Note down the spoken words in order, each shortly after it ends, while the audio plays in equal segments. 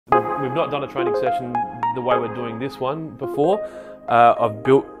we've not done a training session the way we're doing this one before. I've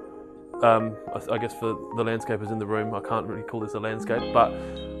built, I guess for the landscapers in the room, I can't really call this a landscape, but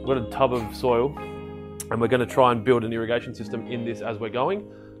we've got a tub of soil and we're going to try and build an irrigation system in this as we're going,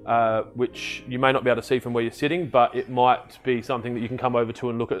 which you may not be able to see from where you're sitting, but it might be something that you can come over to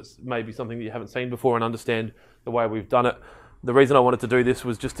and look at, maybe something that you haven't seen before and understand the way we've done it. The reason I wanted to do this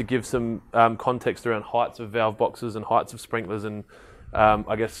was just to give some context around heights of valve boxes and heights of sprinklers and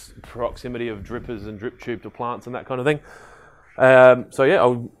I guess proximity of drippers and drip tube to plants and that kind of thing. So yeah,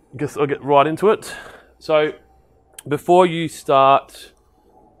 I'll get right into it. So before you start,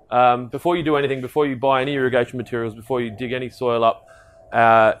 before you do anything, before you buy any irrigation materials, before you dig any soil up,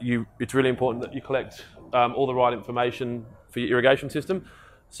 it's really important that you collect all the right information for your irrigation system.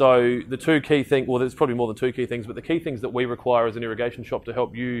 So the two key things, well, there's probably more than two key things, but the key things that we require as an irrigation shop to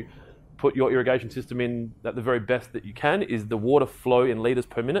help you put your irrigation system in at the very best that you can is the water flow in litres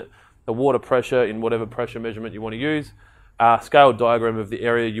per minute, the water pressure in whatever pressure measurement you want to use, scale diagram of the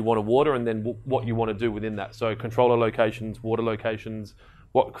area you want to water, and then what you want to do within that. So controller locations, water locations,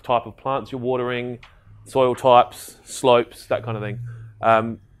 what type of plants you're watering, soil types, slopes, that kind of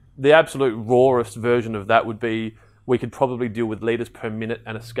thing. The absolute rawest version of that would be we could probably deal with litres per minute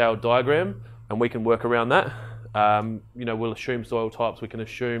and a scale diagram, and we can work around that. We'll assume soil types, we can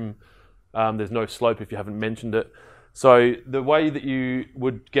assume there's no slope if you haven't mentioned it. So the way that you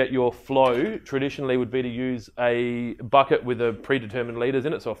would get your flow traditionally would be to use a bucket with a predetermined litres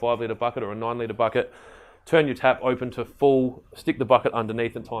in it, so a 5 litre bucket or a 9 litre bucket, turn your tap open to full, stick the bucket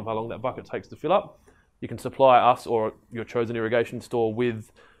underneath and time how long that bucket takes to fill up. You can supply us or your chosen irrigation store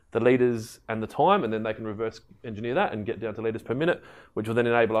with the litres and the time, and then they can reverse engineer that and get down to litres per minute, which will then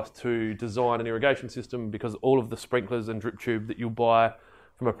enable us to design an irrigation system, because all of the sprinklers and drip tube that you'll buy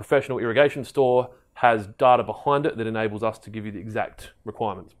from a professional irrigation store has data behind it that enables us to give you the exact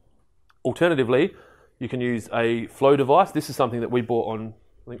requirements. Alternatively, you can use a flow device. This is something that we bought on,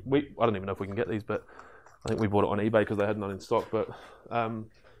 I don't even know if we can get these, but I think we bought it on eBay because they had none in stock. But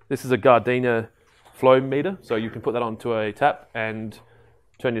this is a Gardena flow meter, so you can put that onto a tap and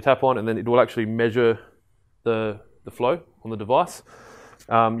turn your tap on, and then it will actually measure the flow on the device.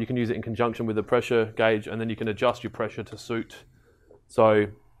 You can use it in conjunction with a pressure gauge, and then you can adjust your pressure to suit. So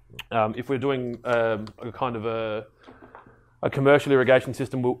if we're doing a kind of a commercial irrigation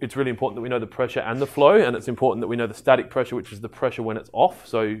system, it's really important that we know the pressure and the flow, and it's important that we know the static pressure, which is the pressure when it's off.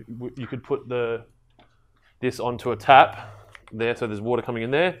 So you could put this onto a tap there, so there's water coming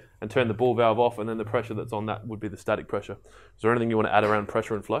in there, and turn the ball valve off, and then the pressure that's on that would be the static pressure. Is there anything you want to add around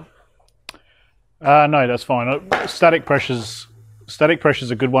pressure and flow? No, that's fine. Static pressure's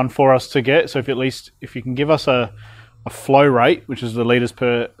a good one for us to get. So if you can give us a flow rate, which is the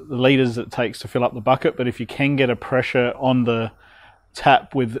litres it takes to fill up the bucket, but if you can get a pressure on the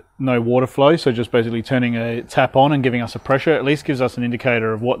tap with no water flow, so just basically turning a tap on and giving us a pressure, at least gives us an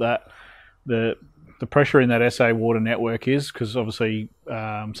indicator of what the pressure in that SA water network is, because obviously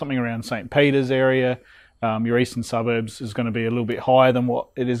something around St. Peter's area, your eastern suburbs is going to be a little bit higher than what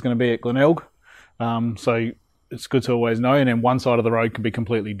it is going to be at Glenelg. So it's good to always know, and then one side of the road can be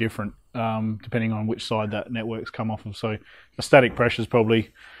completely different depending on which side that network's come off of. So the static pressure is probably,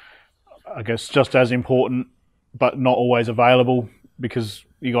 I guess, just as important, but not always available, because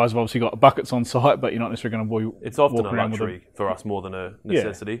you guys have obviously got buckets on site, but you're not necessarily going to be It's often a luxury for us more than a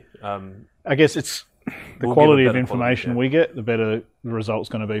necessity. Yeah. I guess it's the quality of information we get, the better the result's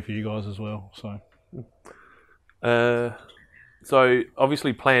going to be for you guys as well. So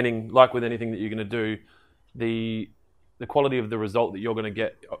obviously planning, like with anything that you're going to do, the quality of the result that you're going to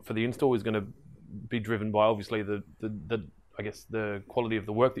get for the install is going to be driven by obviously the quality of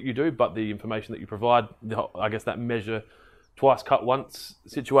the work that you do, but the information that you provide, I guess that measure twice cut once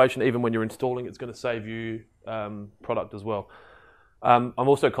situation, even when you're installing, it's going to save you product as well. I'm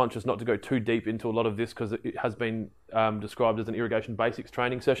also conscious not to go too deep into a lot of this because it has been described as an irrigation basics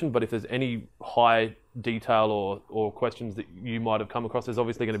training session, but if there's any high detail or questions that you might have come across, there's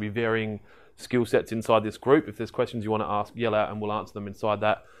obviously going to be varying skill sets inside this group. If there's questions you want to ask, yell out and we'll answer them inside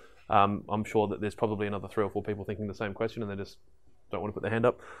that. I'm sure that there's probably another 3 or 4 people thinking the same question and they just don't want to put their hand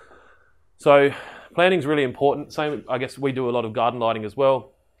up. So planning is really important. Same, I guess we do a lot of garden lighting as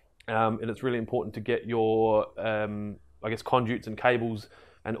well, and it's really important to get your conduits and cables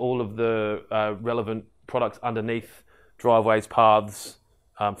and all of the relevant products underneath driveways, paths,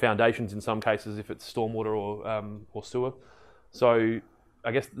 foundations in some cases if it's stormwater or sewer. So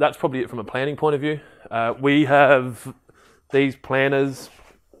I guess that's probably it from a planning point of view. We have these planners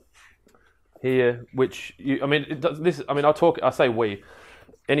here, which I say we.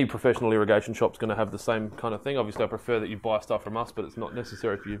 any professional irrigation shop's going to have the same kind of thing. Obviously, I prefer that you buy stuff from us, but it's not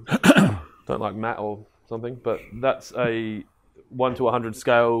necessary if you don't like Matt or something. But that's a 1 to 100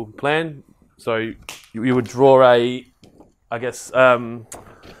 scale plan. So you would draw a, I guess, 1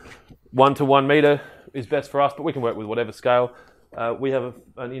 to 1 meter is best for us, but we can work with whatever scale. We have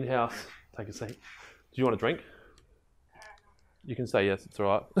an in-house. Take a seat. Do you want a drink? You can say yes. It's all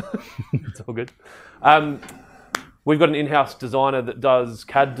right. It's all good. We've got an in-house designer that does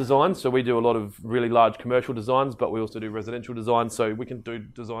CAD design, so we do a lot of really large commercial designs, but we also do residential designs, so we can do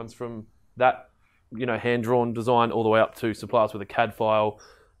designs from that, hand-drawn design all the way up to supply us with a CAD file,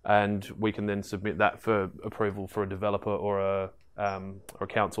 and we can then submit that for approval for a developer or a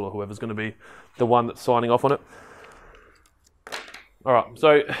council or whoever's going to be the one that's signing off on it. All right,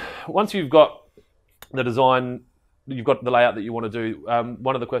 so once you've got the design, you've got the layout that you want to do,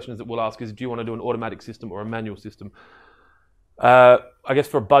 one of the questions that we'll ask is, do you want to do an automatic system or a manual system? I guess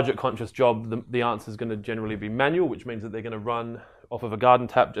for a budget-conscious job, the answer is going to generally be manual, which means that they're going to run off of a garden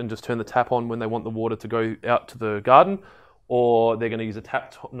tap and just turn the tap on when they want the water to go out to the garden, or they're going to use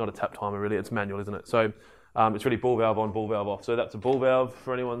not a tap timer really, it's manual, isn't it? So it's really ball valve on, ball valve off. So that's a ball valve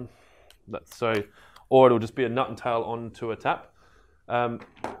for anyone. Or it'll just be a nut and tail onto a tap.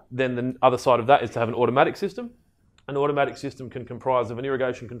 Then the other side of that is to have an automatic system. An automatic system can comprise of an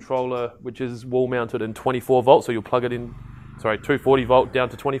irrigation controller, which is wall mounted and 24 volts. So you'll plug it in, 240 volt down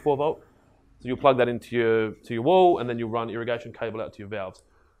to 24 volt. So you'll plug that into your wall, and then you'll run irrigation cable out to your valves.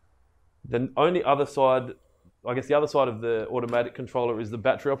 Then only other side, I guess the other side of the automatic controller is the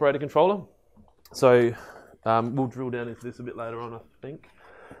battery operated controller. So we'll drill down into this a bit later on, I think.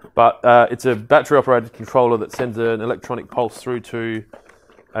 But it's a battery operated controller that sends an electronic pulse through to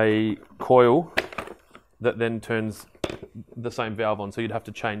a coil that then turns the same valve on. So you'd have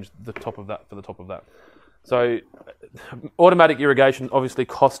to change the top of that for the top of that. So automatic irrigation obviously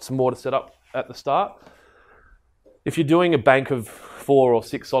costs more to set up at the start. If you're doing a bank of 4 or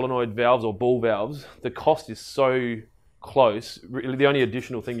 6 solenoid valves or ball valves, the cost is so close. Really, the only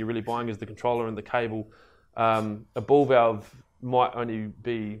additional thing you're really buying is the controller and the cable. A ball valve might only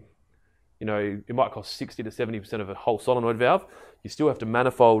be, it might cost 60 to 70% of a whole solenoid valve. You still have to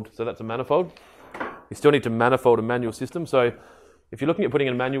manifold, so that's a manifold. You still need to manifold a manual system. So if you're looking at putting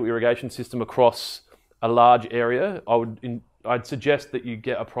a manual irrigation system across a large area, I'd suggest that you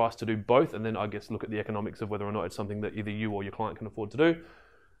get a price to do both, and then I guess look at the economics of whether or not it's something that either you or your client can afford to do.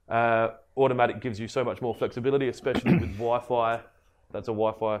 Automatic gives you so much more flexibility, especially with Wi-Fi. That's a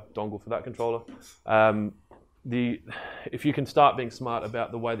Wi-Fi dongle for that controller. If you can start being smart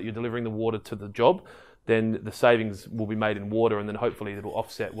about the way that you're delivering the water to the job, then the savings will be made in water, and then hopefully it'll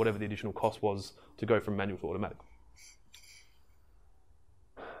offset whatever the additional cost was to go from manual to automatic.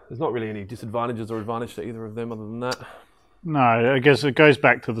 There's not really any disadvantages or advantage to either of them other than that. No, I guess it goes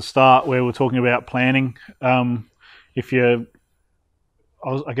back to the start where we're talking about planning. I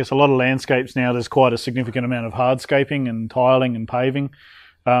guess a lot of landscapes now, there's quite a significant amount of hardscaping and tiling and paving.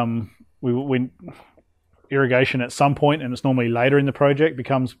 Irrigation at some point, and it's normally later in the project,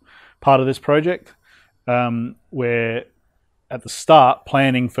 becomes part of this project, where at the start,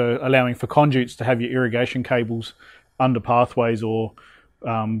 planning for allowing for conduits to have your irrigation cables under pathways or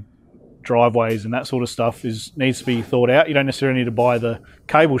driveways and that sort of stuff needs to be thought out. You don't necessarily need to buy the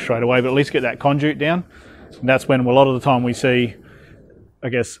cable straight away, but at least get that conduit down. And that's when a lot of the time we see, I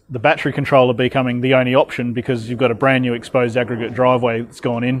guess, the battery controller becoming the only option, because you've got a brand new exposed aggregate driveway that's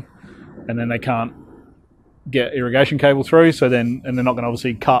gone in, and then they can't get irrigation cable through, and they're not going to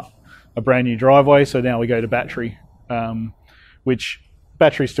obviously cut a brand new driveway. So now we go to battery, which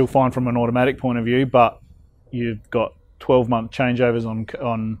battery's still fine from an automatic point of view, but you've got 12-month changeovers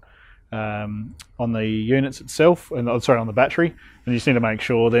on the units itself, and on the battery, and you just need to make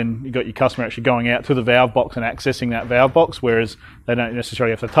sure then you've got your customer actually going out to the valve box and accessing that valve box, whereas they don't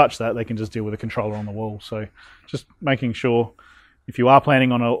necessarily have to touch that. They can just deal with a controller on the wall. So just making sure, if you are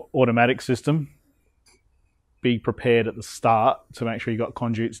planning on an automatic system, be prepared at the start to make sure you got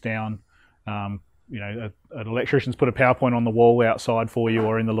conduits down. An electrician's put a power point on the wall outside for you,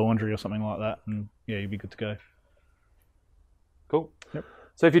 or in the laundry or something like that, and yeah, you'd be good to go. Cool. Yep.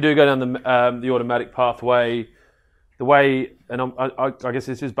 So if you do go down the automatic pathway, the way, and I guess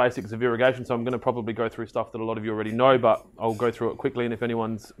this is basics of irrigation, so I'm going to probably go through stuff that a lot of you already know, but I'll go through it quickly, and if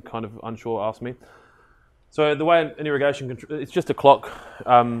anyone's kind of unsure, ask me. So the way an irrigation, it's just a clock,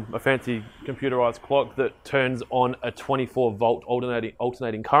 a fancy computerized clock that turns on a 24 volt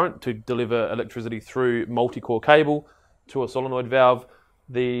alternating current to deliver electricity through multi-core cable to a solenoid valve.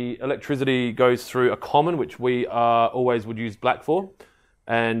 The electricity goes through a common, which we always would use black for,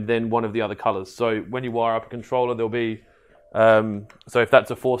 and then one of the other colors. So when you wire up a controller, there'll be So if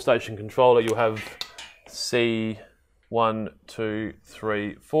that's a 4-station controller, you'll have C 1, 2,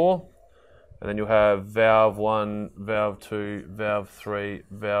 3, 4, and then you'll have valve 1, valve 2, valve 3,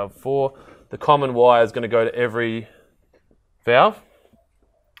 valve 4. The common wire is going to go to every valve,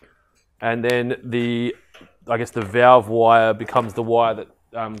 and then the valve wire becomes the wire that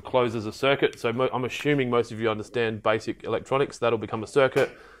closes a circuit. So I'm assuming most of you understand basic electronics. That'll become a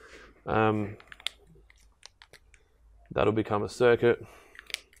circuit.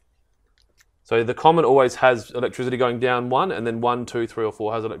 So the common always has electricity going down one, and then 1, 2, 3, or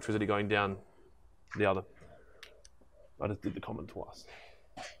 4 has electricity going down the other. I just did the common twice.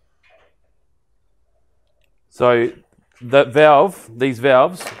 So that valve, these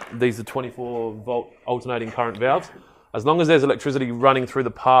valves, these are 24 volt alternating current valves. As long as there's electricity running through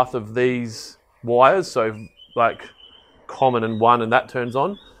the path of these wires, so like common and 1, and that turns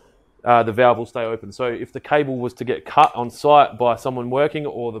on, the valve will stay open. So if the cable was to get cut on site by someone working,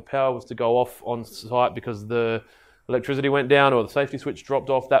 or the power was to go off on site because the electricity went down or the safety switch dropped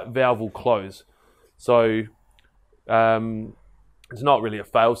off, that valve will close. So it's not really a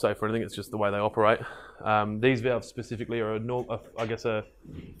fail-safe or anything, it's just the way they operate. These valves specifically are a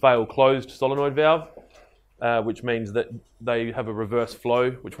fail-closed solenoid valve, which means that they have a reverse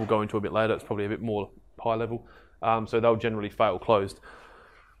flow, which we'll go into a bit later. It's probably a bit more high level. So they'll generally fail closed.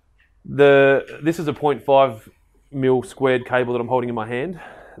 This is a 0.5 mil squared cable that I'm holding in my hand.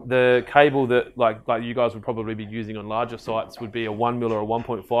 The cable that like you guys would probably be using on larger sites would be a 1 mil or a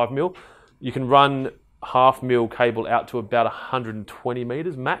 1.5 mil. You can run half mil cable out to about 120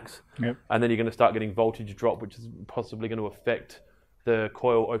 meters max. Yep. And then you're going to start getting voltage drop, which is possibly going to affect the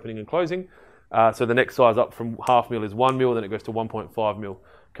coil opening and closing. So the next size up from half mil is 1 mil, then it goes to 1.5 mil.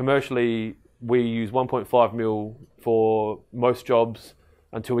 Commercially, we use 1.5 mil for most jobs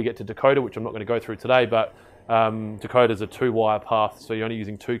until we get to Dakota, which I'm not going to go through today, but Dakota's a 2-wire path, so you're only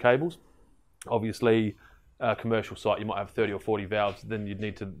using 2 cables. Obviously, a commercial site, you might have 30 or 40 valves, then you'd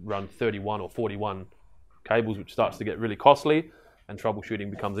need to run 31 or 41 cables, which starts to get really costly, and troubleshooting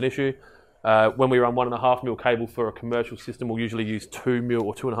becomes an issue. When we run 1.5 mil cable for a commercial system, we'll usually use 2 mil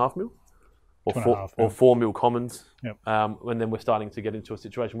or 2.5 mil, or 4 mil commons. Yep. And then we're starting to get into a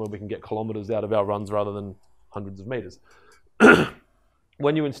situation where we can get kilometres out of our runs rather than hundreds of metres.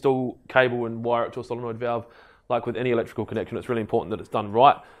 When you install cable and wire it to a solenoid valve, like with any electrical connection, it's really important that it's done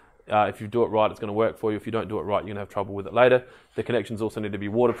right. If you do it right, it's going to work for you. If you don't do it right, you're going to have trouble with it later. The connections also need to be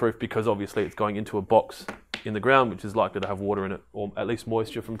waterproof, because obviously it's going into a box in the ground, which is likely to have water in it, or at least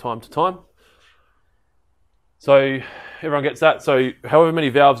moisture from time to time. So everyone gets that. So however many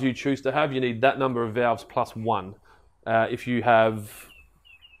valves you choose to have, you need that number of valves plus 1. If you have,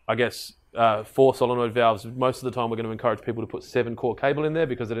 4 solenoid valves, most of the time we're going to encourage people to put 7-core cable in there,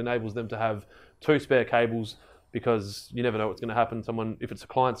 because it enables them to have 2 spare cables, because you never know what's going to happen. If it's a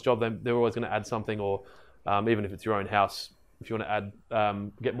client's job, they're always going to add something, or even if it's your own house, if you want to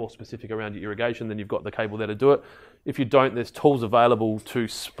add, get more specific around your irrigation, then you've got the cable there to do it. If you don't, there's tools available to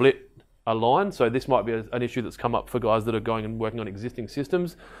split a line. So this might be an issue that's come up for guys that are going and working on existing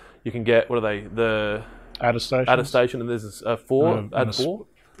systems. You can get, the Add a station, and there's a 4, add 4.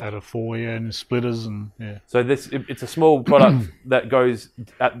 Add a 4, and splitters, and yeah. So it's a small product that goes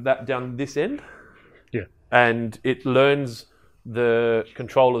down this end. Yeah. And it learns the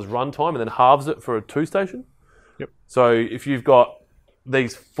controller's runtime and then halves it for a 2-station. Yep. So if you've got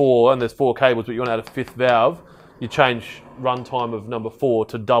these 4 and there's 4 cables, but you want to add a 5th valve, you change runtime of number 4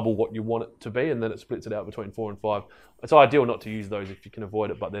 to double what you want it to be, and then it splits it out between 4 and 5. It's ideal not to use those if you can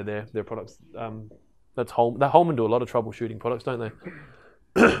avoid it, but they're there. They're products. Holman do a lot of troubleshooting products, don't they?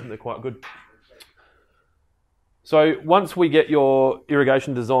 They're quite good. So once we get your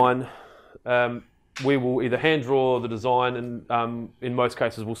irrigation design, we will either hand draw the design, and in most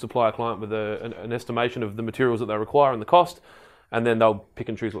cases we'll supply a client with an estimation of the materials that they require and the cost, and then they'll pick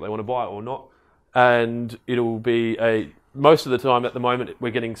and choose what they want to buy or not. And it'll be most of the time at the moment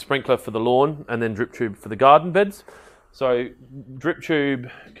we're getting sprinkler for the lawn and then drip tube for the garden beds. So drip tube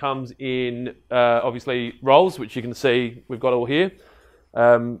comes in obviously rolls, which you can see we've got all here.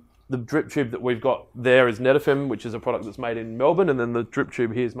 The drip tube that we've got there is Netafim, which is a product that's made in Melbourne, and then the drip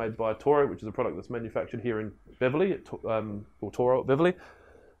tube here is made by Toro, which is a product that's manufactured here in Beverley, or Toro at Beverley.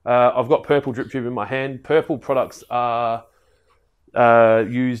 I've got purple drip tube in my hand. Purple products are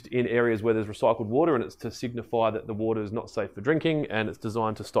used in areas where there's recycled water, and it's to signify that the water is not safe for drinking, and it's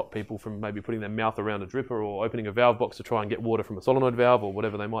designed to stop people from maybe putting their mouth around a dripper or opening a valve box to try and get water from a solenoid valve or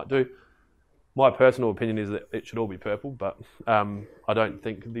whatever they might do. My personal opinion is that it should all be purple, but I don't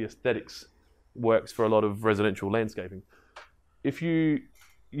think the aesthetics works for a lot of residential landscaping. If you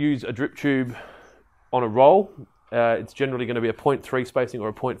use a drip tube on a roll, it's generally going to be a 0.3 spacing or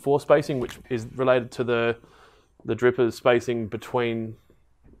a 0.4 spacing, which is related to the dripper's spacing between,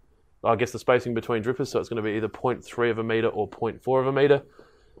 I guess, the spacing between drippers. So it's going to be either 0.3 of a meter or 0.4 of a meter.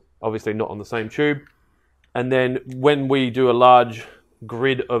 Obviously not on the same tube. And then when we do a large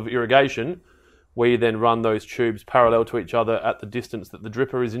grid of irrigation, we then run those tubes parallel to each other at the distance that the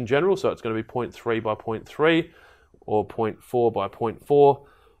dripper is in general. So it's going to be 0.3 by 0.3 or 0.4 by 0.4.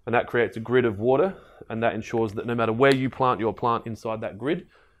 And that creates a grid of water. And that ensures that no matter where you plant your plant inside that grid,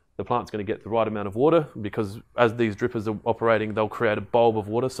 the plant's going to get the right amount of water, because as these drippers are operating, they'll create a bulb of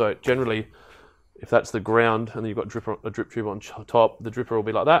water. So generally, if that's the ground and then you've got a drip tube on top, the dripper will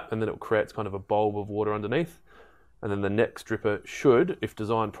be like that, and then it creates kind of a bulb of water underneath. And then the next dripper should, if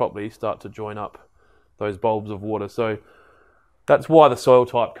designed properly, start to join up those bulbs of water. So that's why the soil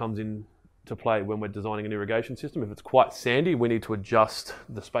type comes in to play when we're designing an irrigation system. If it's quite sandy, we need to adjust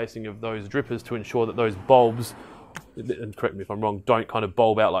the spacing of those drippers to ensure that those bulbs, and correct me if I'm wrong, don't kind of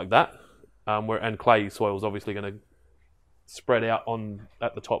bulb out like that. And clay soil is obviously going to spread out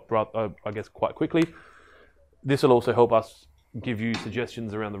at the top, I guess, quite quickly. This will also help us give you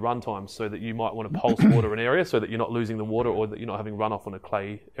suggestions around the run times, so that you might want to pulse water an area so that you're not losing the water, or that you're not having runoff on a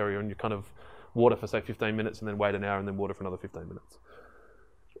clay area and you kind of water for say 15 minutes and then wait an hour and then water for another 15 minutes.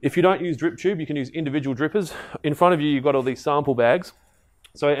 If you don't use drip tube, you can use individual drippers. In front of you, you've got all these sample bags.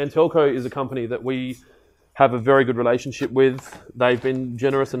 So Antelco is a company that we have a very good relationship with. They've been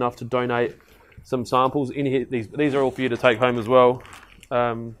generous enough to donate some samples in here. These are all for you to take home as well.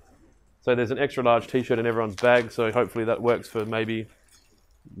 So there's an extra large t-shirt in everyone's bag, so hopefully that works for maybe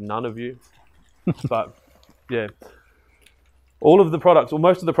none of you. But yeah, all of the products, or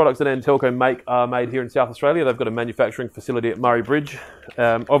most of the products that Antelco make, are made here in South Australia. They've got a manufacturing facility at Murray Bridge.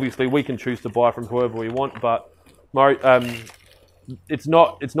 Obviously we can choose to buy from whoever we want, but it's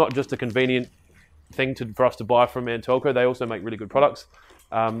not just a convenient thing for us to buy from Antelco. They also make really good products.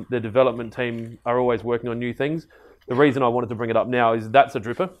 Their development team are always working on new things. The reason I wanted to bring it up now is that's a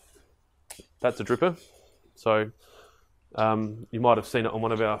dripper. That's a dripper. So you might have seen it on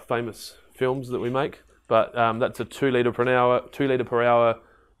one of our famous films that we make. But that's a 2 litre per hour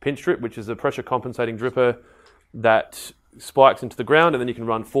pinch drip, which is a pressure compensating dripper that spikes into the ground, and then you can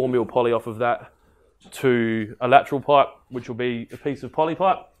run 4 mil poly off of that to a lateral pipe, which will be a piece of poly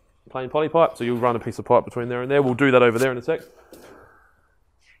pipe, plain poly pipe. So you'll run a piece of pipe between there and there. We'll do that over there in a sec.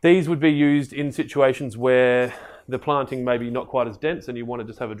 These would be used in situations where the planting may be not quite as dense and you want to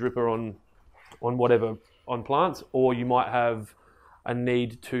just have a dripper on plants, or you might have a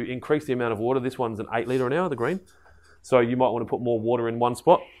need to increase the amount of water. This one's an 8 litre an hour, the green. So you might want to put more water in one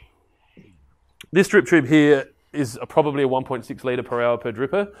spot. This drip tube here is probably a 1.6 litre per hour per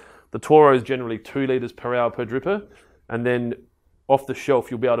dripper. The Toro is generally 2 litres per hour per dripper. And then off the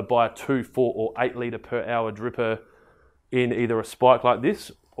shelf, you'll be able to buy a 2, 4 or 8 litre per hour dripper in either a spike like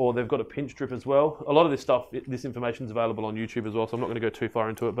this, or they've got a pinch drip as well. A lot of this stuff, this information is available on YouTube as well, so I'm not going to go too far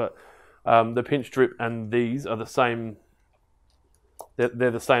into it, but the pinch drip and these are the same.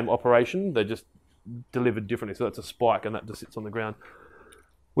 They're the same operation, they're just delivered differently. So that's a spike and that just sits on the ground.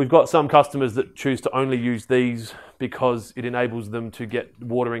 We've got some customers that choose to only use these because it enables them to get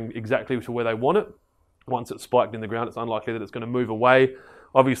watering exactly to where they want it. Once it's spiked in the ground, it's unlikely that it's going to move away.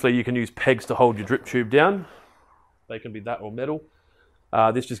 Obviously, you can use pegs to hold your drip tube down. They can be that or metal.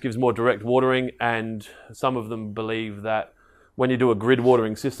 This just gives more direct watering, and some of them believe that when you do a grid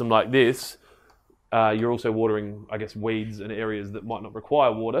watering system like this, you're also watering, I guess, weeds and areas that might not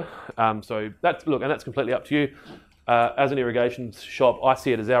require water. So that's completely up to you. As an irrigation shop, I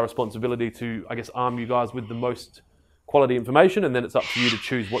see it as our responsibility to, I guess, arm you guys with the most quality information, and then it's up to you to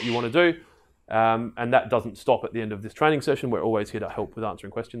choose what you want to do. And that doesn't stop at the end of this training session. We're always here to help with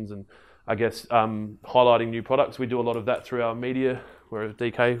answering questions and, I guess, highlighting new products. We do a lot of that through our media, where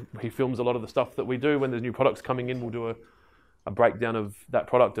DK, he films a lot of the stuff that we do. When there's new products coming in, we'll do a breakdown of that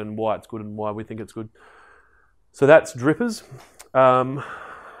product and why it's good and why we think it's good. So that's drippers.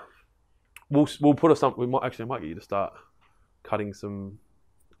 We'll put us up. We might get you to start cutting some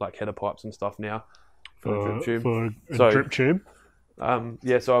like header pipes and stuff now for a drip tube. Drip tube.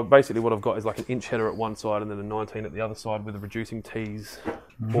 Yeah, so basically what I've got is like an inch header at one side and then a 19 at the other side with the reducing tees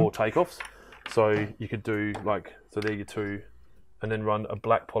or takeoffs. So you could do like, so there you two, and then run a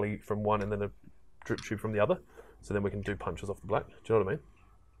black poly from one and then a drip tube from the other. So then we can do punches off the black. Do you know what I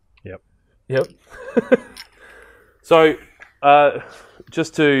mean? Yep. So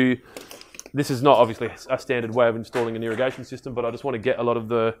this is not obviously a standard way of installing an irrigation system, but I just want to get a lot of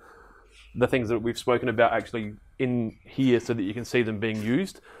the things that we've spoken about actually in here so that you can see them being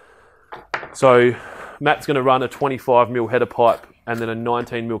used. So Matt's going to run a 25 mil header pipe and then a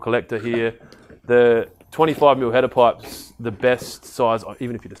 19 mil collector here. The 25mm header pipe's the best size,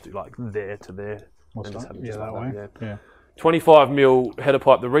 even if you just do like there to there. What's that? Just Yeah, that way. Yeah. 25mm header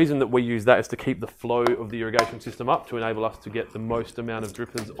pipe, the reason that we use that is to keep the flow of the irrigation system up to enable us to get the most amount of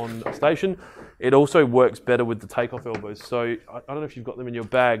drippers on a station. It also works better with the takeoff elbows. So I don't know if you've got them in your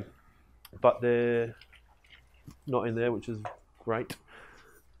bag, but they're not in there, which is great.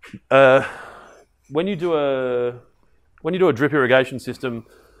 When you do a drip irrigation system,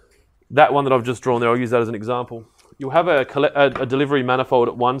 that one that I've just drawn there, I'll use that as an example. You'll have a delivery manifold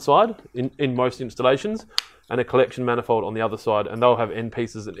at one side in most installations, and a collection manifold on the other side, and they'll have end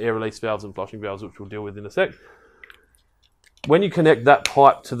pieces and air release valves and flushing valves, which we'll deal with in a sec. When you connect that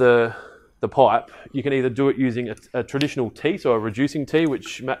pipe to the pipe, you can either do it using a traditional T, so a reducing T,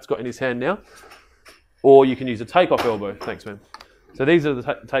 which Matt's got in his hand now, or you can use a takeoff elbow. Thanks, man. So these are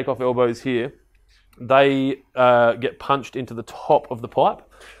the takeoff elbows here. They get punched into the top of the pipe.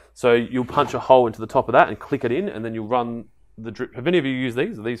 So you'll punch a hole into the top of that and click it in, and then you'll run the drip. Have any of you used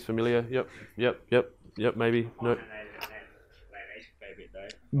these? Are these familiar? Yep, maybe. No.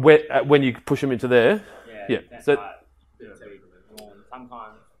 When you push them into there, yeah. So,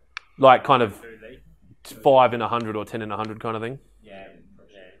 sometimes like kind of 5 in 100 or 10 in 100 kind of thing. Yeah.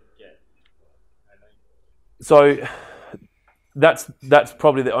 So that's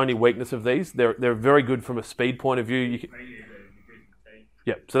probably the only weakness of these. They're very good from a speed point of view.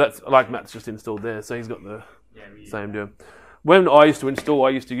 Yeah, so that's like Matt's just installed there, so he's got the same deal. When I used to install,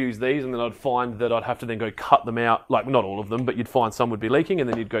 I used to use these, and then I'd find that I'd have to then go cut them out, like not all of them, but you'd find some would be leaking, and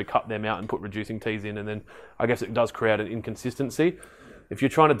then you'd go cut them out and put reducing T's in, and then I guess it does create an inconsistency. If you're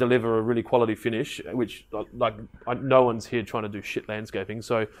trying to deliver a really quality finish, which no one's here trying to do shit landscaping,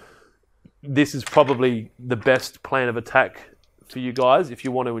 so this is probably the best plan of attack for you guys if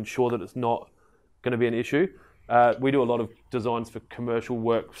you want to ensure that it's not going to be an issue. We do a lot of designs for commercial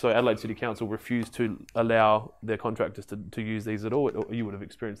work, so Adelaide City Council refuse to allow their contractors to use these at all. You would have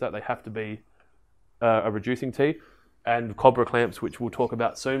experienced that. They have to be a reducing T. And Cobra clamps, which we'll talk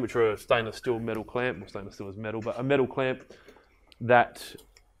about soon, which are a stainless steel metal clamp. Well, stainless steel is metal, but a metal clamp that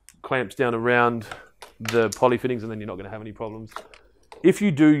clamps down around the poly fittings, and then you're not going to have any problems. If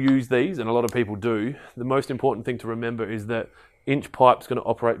you do use these, and a lot of people do, the most important thing to remember is that inch pipe's going to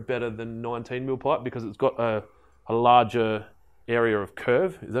operate better than 19mm pipe because it's got a larger area of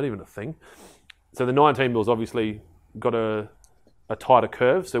curve. Is that even a thing? So the 19mm's obviously got a tighter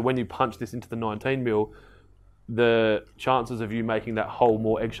curve. So when you punch this into the 19mm, the chances of you making that hole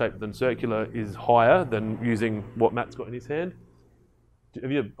more egg-shaped than circular is higher than using what Matt's got in his hand.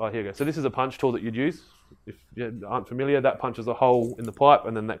 Oh, here you go. So this is a punch tool that you'd use. If you aren't familiar, that punches a hole in the pipe,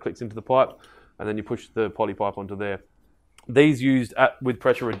 and then that clicks into the pipe, and then you push the poly pipe onto there. These used with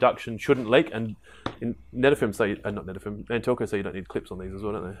pressure reduction shouldn't leak, and in Netafim say, not Netafim, Antelco say you don't need clips on these as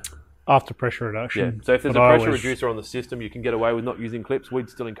well, don't they? After pressure reduction. Yeah, so if there's a pressure reducer on the system, you can get away with not using clips. We'd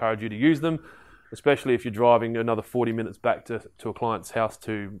still encourage you to use them, especially if you're driving another 40 minutes back to a client's house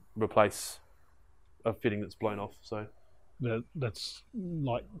to replace a fitting that's blown off. So that's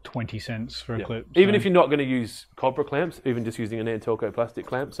like 20 cents for a clip. Even if you're not going to use Cobra clamps, even just using an Antelco plastic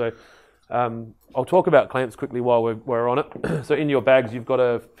clamp. So I'll talk about clamps quickly while we're on it. So in your bags, you've got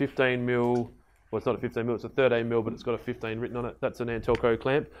a 15mm, well, it's not a 15mm, it's a 13mm, but it's got a 15 written on it. That's an Antelco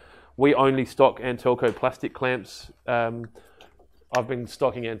clamp. We only stock Antelco plastic clamps. I've been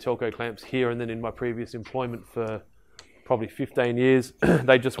stocking Antelco clamps here and then in my previous employment for probably 15 years.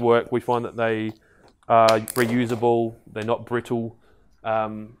 They just work. We find that they are reusable. They're not brittle.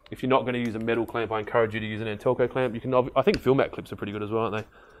 If you're not going to use a metal clamp, I encourage you to use an Antelco clamp. You can. I think Filmat clips are pretty good as well, aren't they?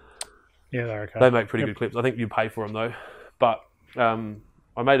 Yeah, they're okay. They make pretty good clips. I think you pay for them though. But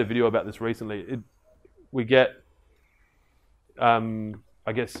I made a video about this recently. We get,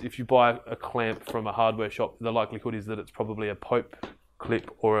 I guess, if you buy a clamp from a hardware shop, the likelihood is that it's probably a Pope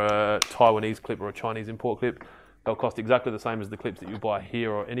clip or a Taiwanese clip or a Chinese import clip. They'll cost exactly the same as the clips that you buy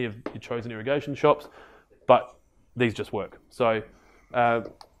here or any of your chosen irrigation shops, but these just work. So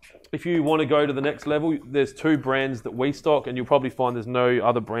if you want to go to the next level, there's 2 brands that we stock, and you'll probably find there's no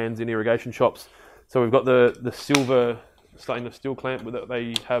other brands in irrigation shops. So we've got the silver stainless steel clamp that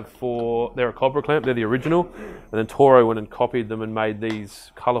they have they're a Cobra clamp, they're the original, and then Toro went and copied them and made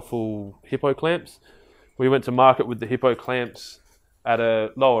these colourful Hippo clamps. We went to market with the Hippo clamps at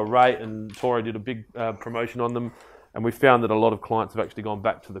a lower rate, and Toro did a big promotion on them, and we found that a lot of clients have actually gone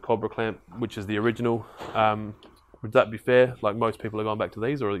back to the Cobra clamp, which is the original. Would that be fair? Like most people are going back to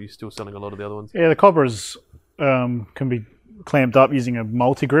these, or are you still selling a lot of the other ones? Yeah, the Cobras can be clamped up using a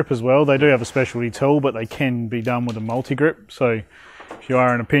multi-grip as well. They do have a specialty tool, but they can be done with a multi-grip. So if you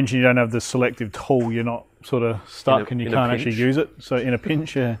are in a pinch and you don't have the selective tool, you're not sort of stuck and you can't actually use it. So in a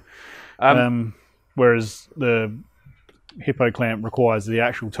pinch, yeah. whereas the Hippo clamp requires the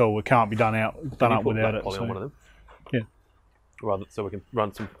actual tool. It can't be done up without it. On one of them. Yeah. Rather, so we can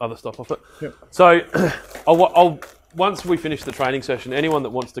run some other stuff off it. Yep. So, I'll once we finish the training session, anyone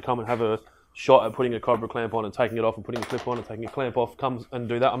that wants to come and have a shot at putting a Cobra clamp on and taking it off and putting a clip on and taking a clamp off, comes and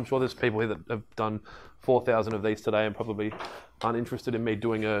do that. I'm sure there's people here that have done 4,000 of these today and probably aren't interested in me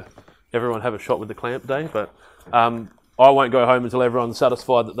doing everyone have a shot with the clamp day. But I won't go home until everyone's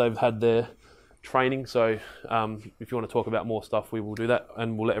satisfied that they've had their training. So if you want to talk about more stuff, we will do that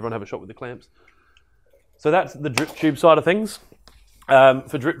and we'll let everyone have a shot with the clamps. So that's the drip tube side of things.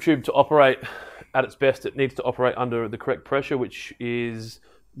 For drip tube to operate at its best, it needs to operate under the correct pressure, which is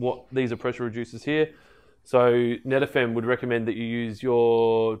what these are pressure reducers here. So NetFM would recommend that you use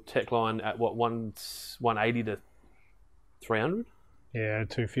your tech line at 180 to 300? Yeah,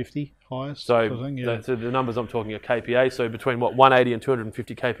 250 highest. So, sort of thing, yeah. So the numbers I'm talking are KPA. So between 180 and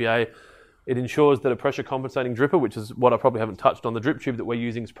 250 KPA, it ensures that a pressure compensating dripper, which is what I probably haven't touched on, the drip tube that we're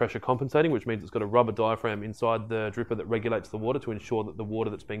using is pressure compensating, which means it's got a rubber diaphragm inside the dripper that regulates the water to ensure that the water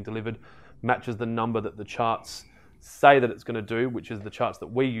that's being delivered matches the number that the charts say that it's going to do, which is the charts that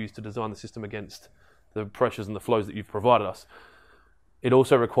we use to design the system against the pressures and the flows that you've provided us. It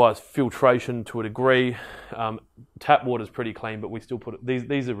also requires filtration to a degree. Tap water is pretty clean, but we still put it,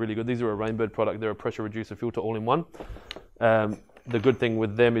 these are really good. These are a Rainbird product. They're a pressure reducer filter all in one. The good thing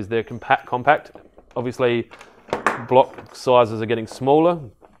with them is they're compact. Obviously, block sizes are getting smaller,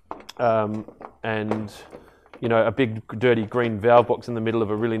 and you know, a big dirty green valve box in the middle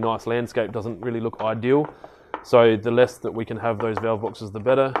of a really nice landscape doesn't really look ideal. So the less that we can have those valve boxes, the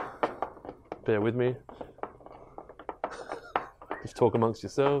better. Bear with me. Just talk amongst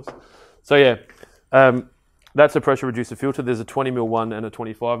yourselves. So yeah, that's a pressure reducer filter. There's a 20mm one and a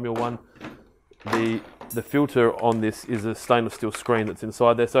 25mm one. The filter on this is a stainless steel screen that's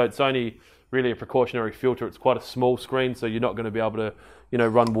inside there. So it's only really a precautionary filter. It's quite a small screen, so you're not going to be able to, you know,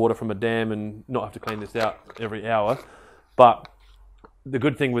 run water from a dam and not have to clean this out every hour. But the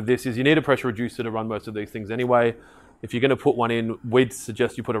good thing with this is you need a pressure reducer to run most of these things anyway. If you're going to put one in, we'd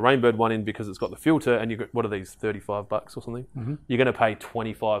suggest you put a Rainbird one in because it's got the filter, and you got, what are these, $35 or something? Mm-hmm. You're going to pay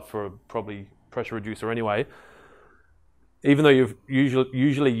 $25 for a probably pressure reducer anyway. Even though you're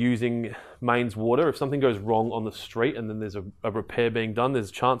usually using mains water, if something goes wrong on the street and then there's a repair being done,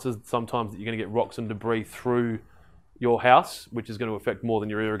 there's chances sometimes that you're going to get rocks and debris through your house, which is going to affect more than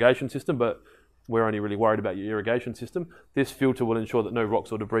your irrigation system, but we're only really worried about your irrigation system. This filter will ensure that no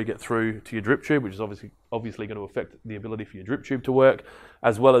rocks or debris get through to your drip tube, which is obviously going to affect the ability for your drip tube to work,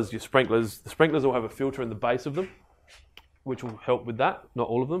 as well as your sprinklers. The sprinklers will have a filter in the base of them, which will help with that. Not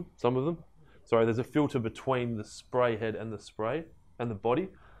all of them, some of them. Sorry, there's a filter between the spray head and the spray and the body,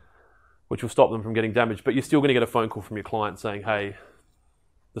 which will stop them from getting damaged. But you're still going to get a phone call from your client saying, hey,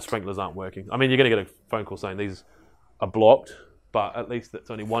 the sprinklers aren't working. I mean, you're going to get a phone call saying these are blocked, but at least that's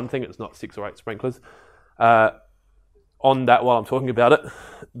only one thing. It's not 6 or 8 sprinklers. On that, while I'm talking about it,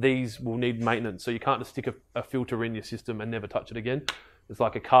 these will need maintenance. So you can't just stick a filter in your system and never touch it again. It's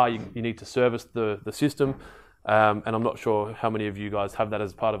like a car. You need to service the system. And I'm not sure how many of you guys have that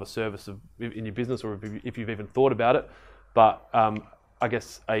as part of a service in your business, or if you've even thought about it. But I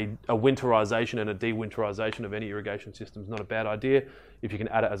guess a winterization and a de-winterization of any irrigation system is not a bad idea. If you can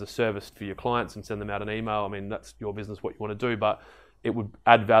add it as a service for your clients and send them out an email, I mean, that's your business, what you want to do, but it would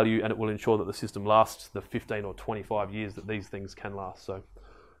add value and it will ensure that the system lasts the 15 or 25 years that these things can last. So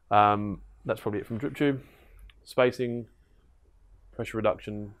that's probably it from drip tube. Spacing, pressure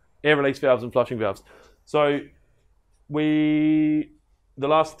reduction, air release valves and flushing valves. So the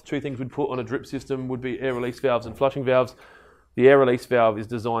last 2 things we'd put on a drip system would be air release valves and flushing valves. The air release valve is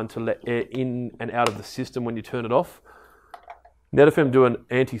designed to let air in and out of the system when you turn it off. NetFM do an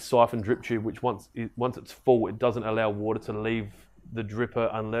anti-siphon drip tube, which once it's full, it doesn't allow water to leave the dripper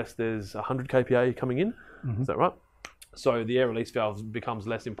unless there's 100 kPa coming in. Mm-hmm. Is that right? So the air release valve becomes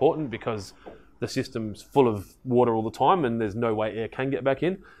less important because the system's full of water all the time and there's no way air can get back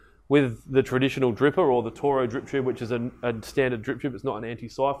in. With the traditional dripper or the Toro drip tube, which is a standard drip tube, it's not an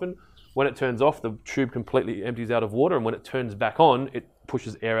anti-siphon. When it turns off, the tube completely empties out of water, and when it turns back on, it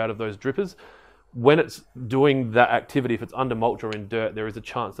pushes air out of those drippers. When it's doing that activity, if it's under mulch or in dirt, there is a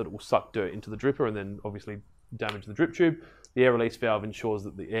chance that it will suck dirt into the dripper and then obviously damage the drip tube. The air release valve ensures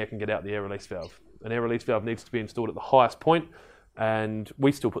that the air can get out the air release valve. An air release valve needs to be installed at the highest point, and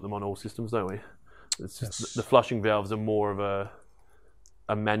we still put them on all systems, don't we? It's just yes. The flushing valves are more of a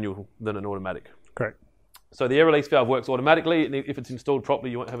manual than an automatic. Correct. So the air release valve works automatically, and if it's installed properly,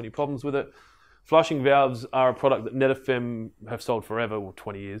 you won't have any problems with it. Flushing valves are a product that NetFM have sold forever, or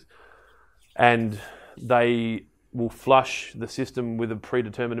 20 years, and they will flush the system with a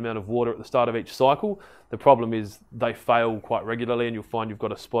predetermined amount of water at the start of each cycle. The problem is they fail quite regularly, and you'll find you've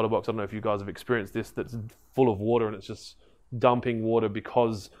got a spotter box, I don't know if you guys have experienced this, that's full of water and it's just dumping water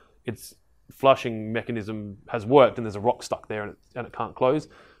because its flushing mechanism has worked and there's a rock stuck there and it can't close.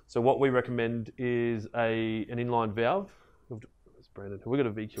 So what we recommend is an inline valve. We've got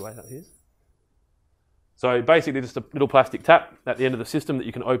a VQA out here. So basically just a little plastic tap at the end of the system that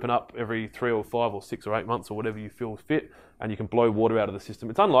you can open up every 3 or 5 or 6 or 8 months or whatever you feel fit, and you can blow water out of the system.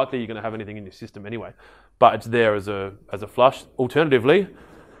 It's unlikely you're going to have anything in your system anyway, but it's there as a flush. Alternatively,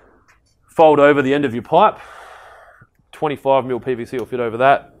 fold over the end of your pipe. 25mm PVC will fit over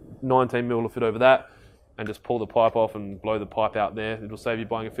that, 19mm will fit over that, and just pull the pipe off and blow the pipe out there. It'll save you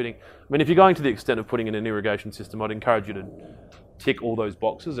buying a fitting. I mean, if you're going to the extent of putting in an irrigation system, I'd encourage you to tick all those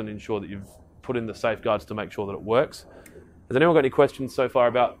boxes and ensure that you've put in the safeguards to make sure that it works. Has anyone got any questions so far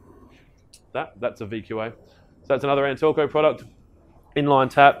about that? That's a VQA. So that's another Antelco product.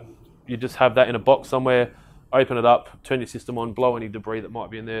 Inline tap. You just have that in a box somewhere, open it up, turn your system on, blow any debris that might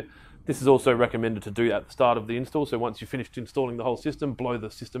be in there. This is also recommended to do at the start of the install. So once you've finished installing the whole system, blow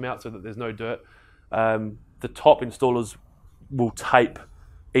the system out so that there's no dirt. The top installers will tape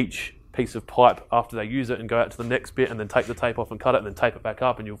each piece of pipe after they use it and go out to the next bit and then take the tape off and cut it and then tape it back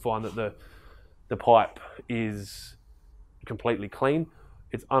up, and you'll find that the pipe is completely clean.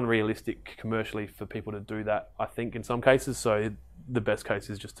 It's unrealistic commercially for people to do that, I think, in some cases. So the best case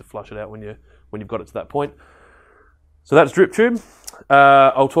is just to flush it out when you've got it to that point. So that's drip tube.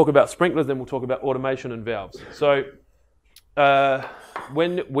 I'll talk about sprinklers, then we'll talk about automation and valves. So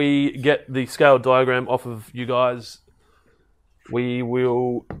when we get the scale diagram off of you guys, we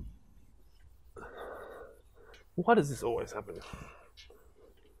will... Why does this always happen?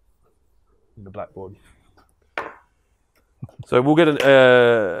 In the blackboard. So we'll get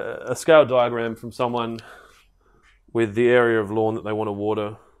a scale diagram from someone with the area of lawn that they want to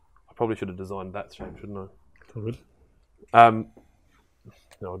water. I probably should have designed that shape, shouldn't I? All good. No,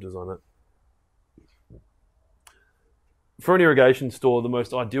 I'll design that. For an irrigation store, the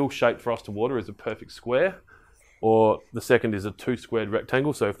most ideal shape for us to water is a perfect square, or the second is a 2 squared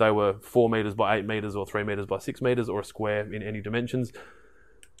rectangle. So if they were 4 meters by 8 meters or 3 meters by 6 meters, or a square in any dimensions.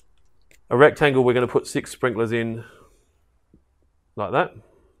 A rectangle, we're going to put 6 sprinklers in like that,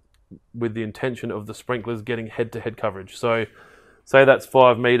 with the intention of the sprinklers getting head-to-head coverage. So say that's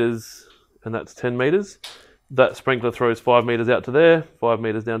 5 meters and that's 10 meters. That sprinkler throws 5 meters out to there, 5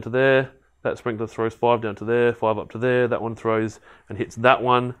 meters down to there. That sprinkler throws 5 down to there, 5 up to there. That one throws and hits that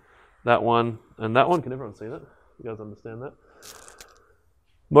one, and that one. Can everyone see that? You guys understand that?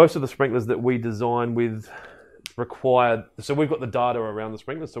 Most of the sprinklers that we design with require, so we've got the data around the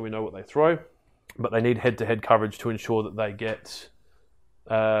sprinklers so we know what they throw, but they need head-to-head coverage to ensure that they get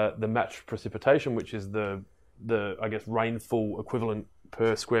the matched precipitation, which is the I guess rainfall equivalent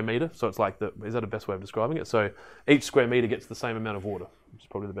per square meter. So it's like is that a best way of describing it? So each square meter gets the same amount of water, which is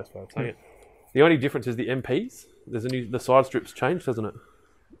probably the best way of saying it. The only difference is the MPs. The side strips changed, hasn't it?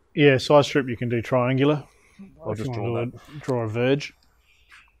 Yeah, side strip you can do triangular. I'll just draw a verge.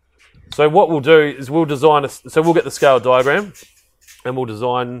 So what we'll do is we'll design so we'll get the scale diagram and we'll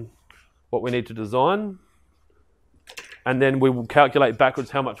design what we need to design, and then we will calculate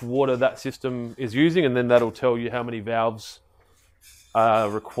backwards how much water that system is using, and then that'll tell you how many valves are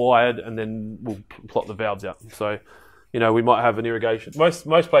required, and then we'll plot the valves out. So, we might have an irrigation.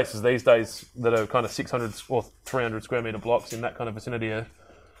 Most places these days that are kind of 600 or 300 square meter blocks in that kind of vicinity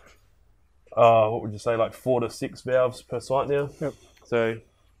are, what would you say, like 4 to 6 valves per site now? Yep. So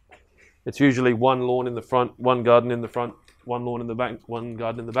it's usually 1 lawn in the front, 1 garden in the front, 1 lawn in the back, 1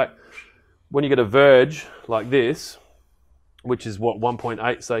 garden in the back. When you get a verge like this, which is what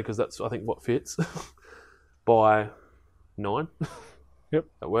 1.8 say, because that's I think what fits by 9. Yep,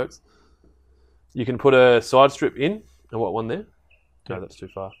 that works. You can put a side strip in, and what one there? No, that's too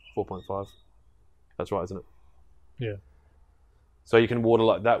far. 4.5. That's right, isn't it? Yeah. So you can water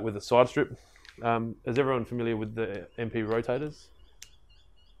like that with a side strip. Is everyone familiar with the MP rotators?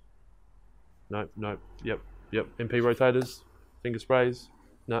 No. Yep. MP rotators, finger sprays.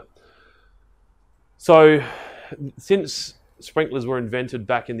 No. So since sprinklers were invented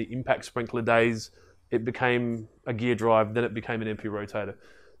back in the impact sprinkler days, it became a gear drive, then it became an MP rotator.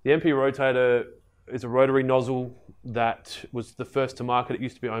 The MP rotator is a rotary nozzle that was the first to market. It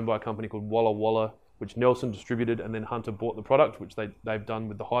used to be owned by a company called Walla Walla, which Nelson distributed, and then Hunter bought the product, which they've done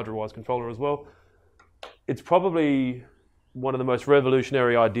with the HydroWise controller as well. It's probably one of the most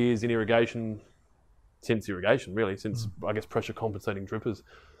revolutionary ideas in irrigation, since I guess pressure compensating drippers.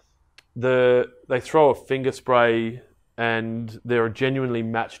 They throw a finger spray and they're a genuinely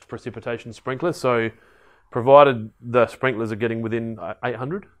matched precipitation sprinkler. So provided the sprinklers are getting within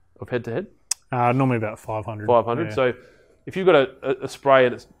 800 of head to head. Normally about 500. 500. Yeah. So if you've got a spray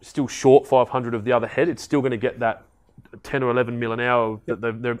and it's still short 500 of the other head, it's still going to get that 10 or 11 mil an hour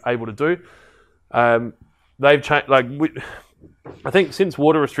that they're able to do. They've changed. I think since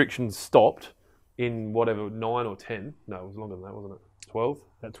water restrictions stopped in whatever 9 or 10. No, it was longer than that, wasn't it? 12.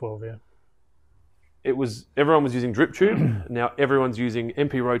 About 12, yeah. Everyone was using drip tube. Now everyone's using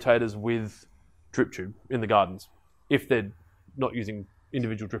MP rotators with drip tube in the gardens, if they're not using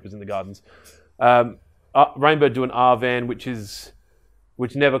individual drippers in the gardens. Rainbow do an R-van, which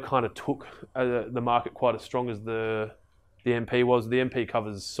never kind of took the market quite as strong as the MP was. The MP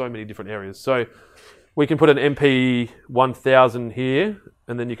covers so many different areas. So we can put an MP 1000 here,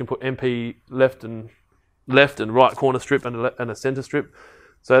 and then you can put MP left and right corner strip and a centre strip.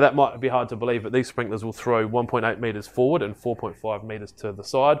 So that might be hard to believe, but these sprinklers will throw 1.8 metres forward and 4.5 metres to the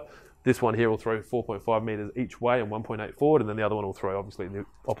side. This one here will throw 4.5 metres each way and 1.8 forward, and then the other one will throw obviously the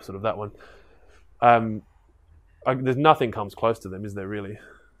opposite of that one. There's nothing comes close to them, is there really?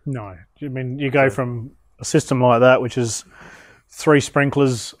 No. I mean, you go from a system like that, which is 3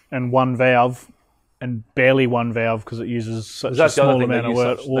 sprinklers and 1 valve, and barely 1 valve because it uses such a small amount of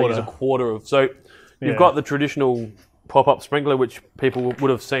water. They use a quarter of. So you've got the traditional pop-up sprinkler, which people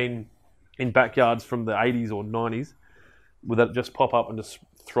would have seen in backyards from the 80s or 90s, where that just pop up and just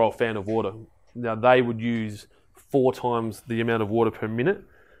throw a fan of water. Now they would use 4 times the amount of water per minute.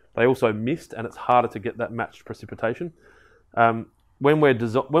 They also mist, and it's harder to get that matched precipitation. When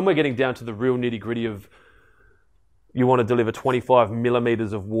we're getting down to the real nitty-gritty of you want to deliver 25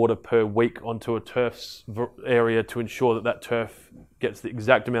 millimetres of water per week onto a turf's area to ensure that turf gets the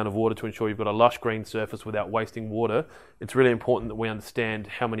exact amount of water to ensure you've got a lush green surface without wasting water, it's really important that we understand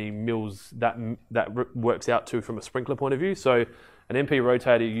how many mils that works out to from a sprinkler point of view. So an MP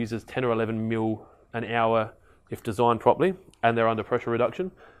rotator uses 10 or 11 mil an hour if designed properly, and they're under pressure reduction,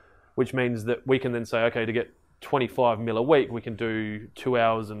 which means that we can then say, okay, to get 25 mil a week, we can do 2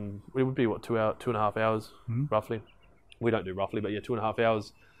 hours, and it would be 2.5 hours, roughly. We don't do roughly, but 2.5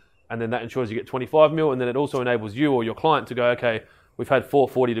 hours. And then that ensures you get 25 mil, and then it also enables you or your client to go, okay, we've had 4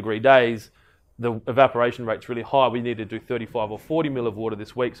 40-degree days, the evaporation rate's really high, we need to do 35 or 40 mil of water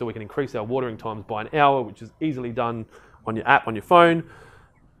this week so we can increase our watering times by an hour, which is easily done on your app, on your phone,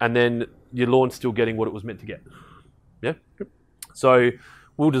 and then your lawn's still getting what it was meant to get. Yeah? So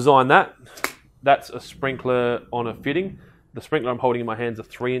we'll design that. That's a sprinkler on a fitting. The sprinkler I'm holding in my hand is a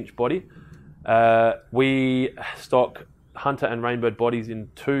 3-inch body. We stock Hunter and Rainbird bodies in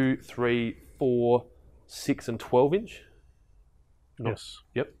 2, 3, 4, 6 and 12 inch. Yes.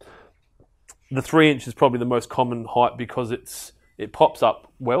 Yep. The 3-inch is probably the most common height because it pops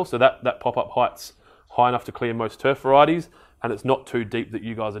up well, so that pop-up height's high enough to clear most turf varieties, and it's not too deep that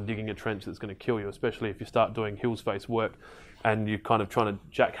you guys are digging a trench that's going to kill you, especially if you start doing hills face work and you're kind of trying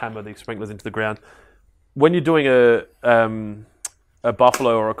to jackhammer these sprinklers into the ground. When you're doing a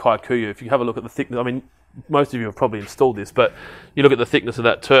buffalo or a kikuyu, if you have a look at the thickness, I mean, most of you have probably installed this, but you look at the thickness of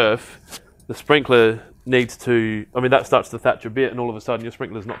that turf, the sprinkler needs to, I mean, that starts to thatch a bit, and all of a sudden your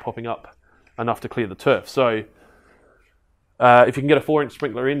sprinkler's not popping up enough to clear the turf. So if you can get a 4-inch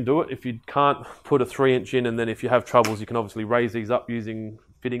sprinkler in, do it. If you can't, put a 3-inch in, and then if you have troubles, you can obviously raise these up using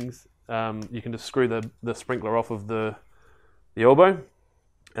fittings. You can just screw the sprinkler off of the elbow,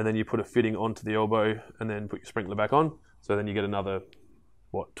 and then you put a fitting onto the elbow, and then put your sprinkler back on. So then you get another,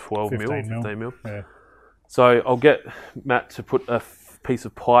 12 mil, 15 mil. Yeah. So I'll get Matt to put a piece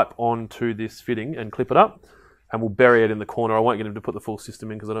of pipe onto this fitting and clip it up, and we'll bury it in the corner. I won't get him to put the full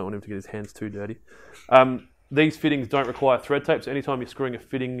system in because I don't want him to get his hands too dirty. These fittings don't require thread tape, so anytime you're screwing a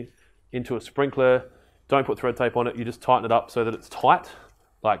fitting into a sprinkler, don't put thread tape on it. You just tighten it up so that it's tight.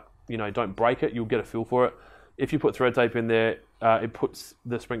 Don't break it. You'll get a feel for it. If you put thread tape in there, it puts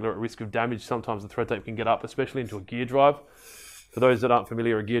the sprinkler at risk of damage. Sometimes the thread tape can get up, especially into a gear drive. For those that aren't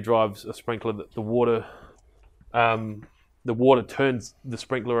familiar, a gear drive's a sprinkler that the water turns the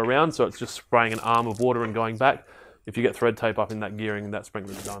sprinkler around, so it's just spraying an arm of water and going back. If you get thread tape up in that gearing, that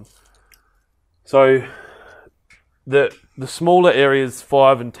sprinkler's done. So the smaller areas,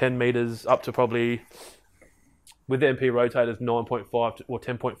 5 and 10 meters, up to probably, with the MP rotators, 9.5 or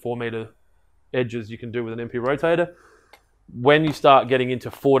 10.4 meter edges you can do with an MP rotator. When you start getting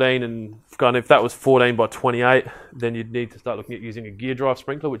into 14 and kind of, if that was 14 by 28, then you'd need to start looking at using a gear drive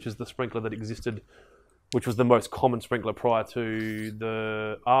sprinkler, which is the sprinkler that existed, which was the most common sprinkler prior to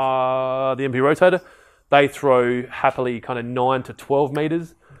the MP rotator. They throw happily kind of 9 to 12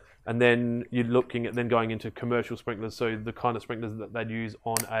 meters, and then you're looking at then going into commercial sprinklers, so the kind of sprinklers that they'd use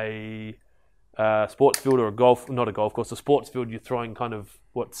on a sports field or a sports field, you're throwing kind of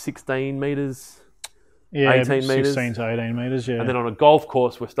 16 meters, Yeah, 18 metres. 16 to 18 metres, yeah. And then on a golf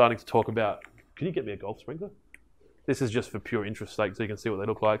course, we're starting to talk about, can you get me a golf sprinkler? This is just for pure interest sake, so you can see what they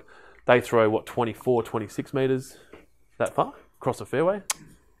look like. They throw, 24, 26 metres that far across the fairway?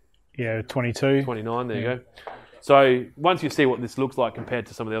 Yeah, 22. 29, there you go. So once you see what this looks like compared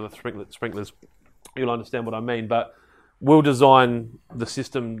to some of the other sprinklers, you'll understand what I mean. But we'll design the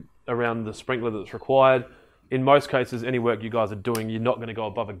system around the sprinkler that's required. In most cases, any work you guys are doing, you're not going to go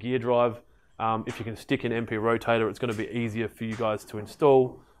above a gear drive. If you can stick an MP rotator, it's going to be easier for you guys to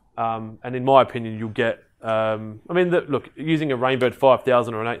install. And in my opinion, you'll get... look, using a Rainbird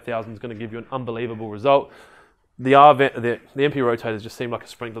 5000 or an 8000 is going to give you an unbelievable result. The MP rotators just seem like a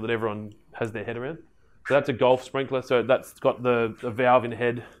sprinkler that everyone has their head around. So that's a golf sprinkler. So that's got the valve in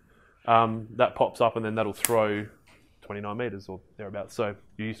head that pops up, and then that'll throw 29 metres or thereabouts. So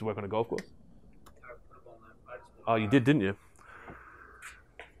you used to work on a golf course? Oh, you did, didn't you?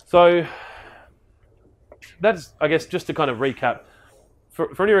 So that's, I guess, just to kind of recap.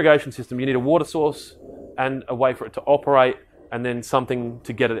 For an irrigation system, you need a water source and a way for it to operate, and then something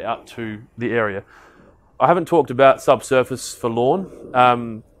to get it out to the area. I haven't talked about subsurface for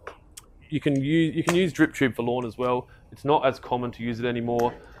lawn. You can use drip tube for lawn as well. It's not as common to use it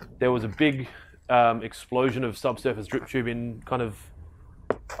anymore. There was a big explosion of subsurface drip tube in kind of,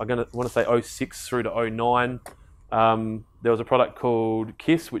 I want to say 06 through to 09. There was a product called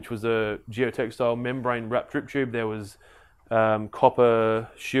KISS, which was a geotextile membrane wrapped drip tube. There was Copper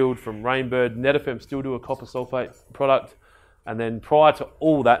Shield from Rainbird. Netafim still do a copper sulfate product. And then prior to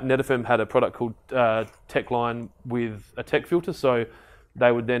all that, Netafim had a product called Techline with a tech filter. So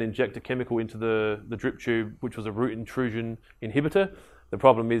they would then inject a chemical into the drip tube, which was a root intrusion inhibitor. The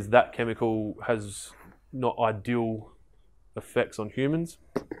problem is that chemical has not ideal effects on humans.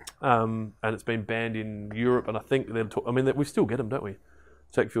 And it's been banned in Europe. And I think, we still get them, don't we?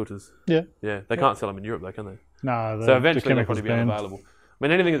 Tech filters. Yeah. Yeah, they can't sell them in Europe though, can they? No, so eventually they'll probably be banned. unavailable. I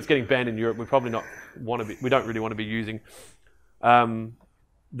mean, anything that's getting banned in Europe, we don't really want to be using.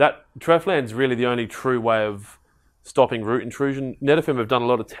 That Treflan's really the only true way of stopping root intrusion. Netafim have done a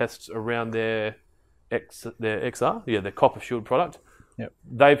lot of tests around their XR, their Copper Shield product. Yep.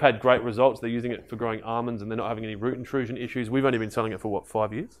 They've had great results. They're using it for growing almonds, and they're not having any root intrusion issues. We've only been selling it for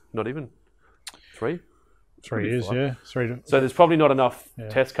 5 years? Not even 3. 3 years, yeah. So there's probably not enough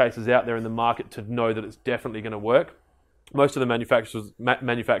test cases out there in the market to know that it's definitely going to work. Most of the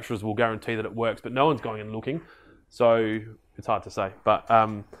manufacturers will guarantee that it works, but no one's going and looking. So it's hard to say. But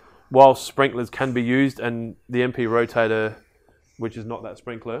while sprinklers can be used, and the MP rotator, which is not that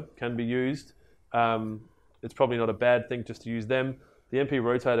sprinkler, can be used, it's probably not a bad thing just to use them. The MP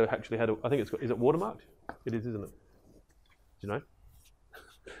rotator actually had, is it watermarked? It is, isn't it? Do you know?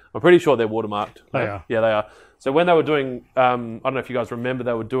 I'm pretty sure they're watermarked. They are. Yeah, they are. So when they were doing, I don't know if you guys remember,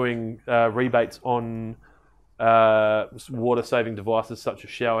 they were doing rebates on water-saving devices such as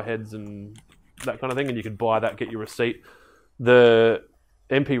shower heads and that kind of thing, and you could buy that, get your receipt. The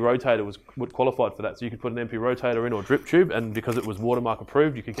MP rotator was qualified for that, so you could put an MP rotator in or drip tube, and because it was watermark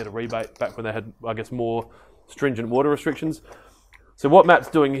approved, you could get a rebate back when they had, I guess, more stringent water restrictions. So what Matt's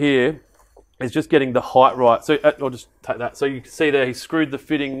doing here is just getting the height right. So I'll just take that. So you can see there, he screwed the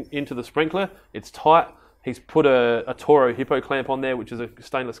fitting into the sprinkler. It's tight. He's put a Toro Hippo clamp on there, which is a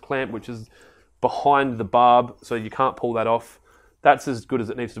stainless clamp, which is behind the barb, so you can't pull that off. That's as good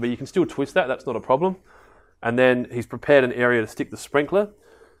as it needs to be. You can still twist that. That's not a problem. And then he's prepared an area to stick the sprinkler.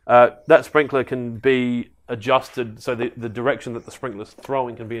 That sprinkler can be adjusted, so the direction that the sprinkler's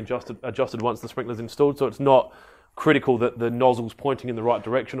throwing can be adjusted once the sprinkler's installed, so it's not critical that the nozzle's pointing in the right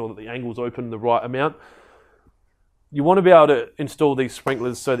direction or that the angle's open the right amount. You want to be able to install these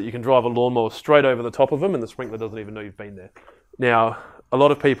sprinklers so that you can drive a lawnmower straight over the top of them and the sprinkler doesn't even know you've been there. Now, a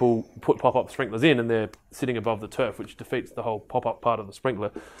lot of people put pop-up sprinklers in and they're sitting above the turf, which defeats the whole pop-up part of the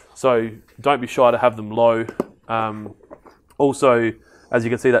sprinkler. So don't be shy to have them low. Also, as you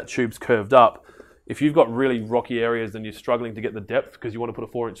can see, that tube's curved up. If you've got really rocky areas and you're struggling to get the depth because you want to put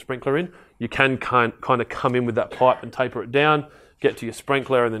a 4-inch sprinkler in, you can kind of come in with that pipe and taper it down, get to your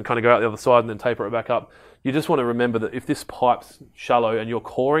sprinkler and then kind of go out the other side and then taper it back up. You just want to remember that if this pipe's shallow and you're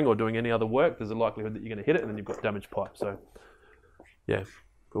coring or doing any other work, there's a likelihood that you're going to hit it and then you've got damaged pipe. So, yeah,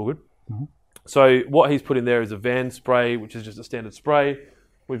 all good. Mm-hmm. So what he's put in there is a van spray, which is just a standard spray.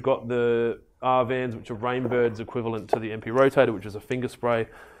 We've got the R vans, which are Rainbird's equivalent to the MP rotator, which is a finger spray.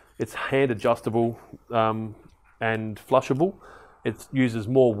 It's hand adjustable and flushable. It uses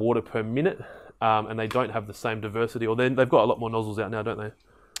more water per minute, and they don't have the same diversity. Or they've got a lot more nozzles out now, don't they?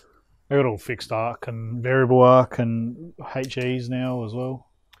 They've got all fixed arc and variable arc and HEs now as well.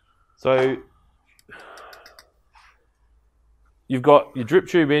 So you've got your drip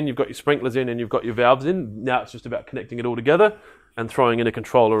tube in, you've got your sprinklers in, and you've got your valves in. Now it's just about connecting it all together and throwing in a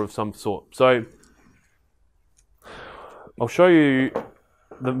controller of some sort. So I'll show you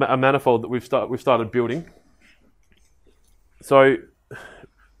a manifold that we've started building. So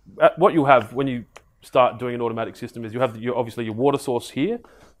what you'll have when you start doing an automatic system is you have obviously your water source here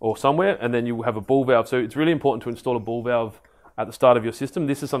or somewhere, and then you have a ball valve. So it's really important to install a ball valve at the start of your system.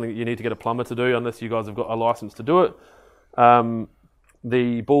 This is something that you need to get a plumber to do unless you guys have got a license to do it.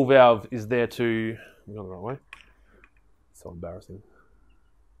 The ball valve is there to... I'm going the wrong way. So embarrassing.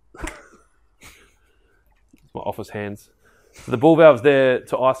 It's my office hands. So the ball valve's there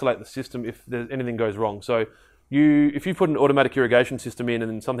to isolate the system if anything goes wrong. So if you put an automatic irrigation system in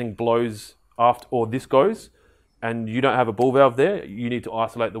and then something blows after, or this goes, and you don't have a ball valve there, you need to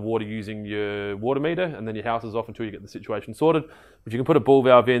isolate the water using your water meter, and then your house is off until you get the situation sorted. If you can put a ball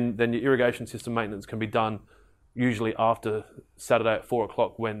valve in, then your irrigation system maintenance can be done usually after Saturday at 4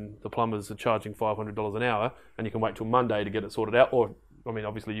 o'clock when the plumbers are charging $500 an hour, and you can wait till Monday to get it sorted out. Or, I mean,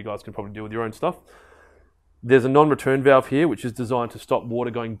 obviously you guys can probably deal with your own stuff. There's a non-return valve here, which is designed to stop water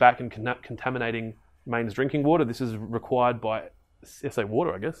going back and contaminating mains drinking water. This is required by SA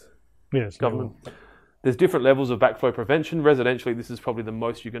Water, I guess. Yes, government. There's different levels of backflow prevention. Residentially, this is probably the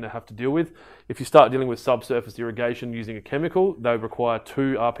most you're going to have to deal with. If you start dealing with subsurface irrigation using a chemical, they require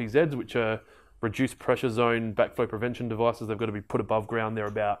 2 RPZs, which are reduced pressure zone backflow prevention devices. They've got to be put above ground. They're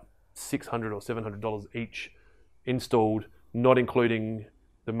about $600 or $700 each installed, not including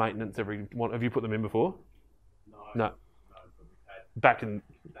the maintenance every one. Have you put them in before? No. Back in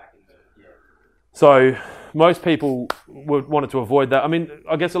yeah. So most people would wanted to avoid that. I mean,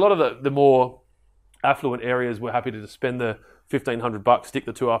 I guess a lot of the more affluent areas were happy to just spend the $1,500, stick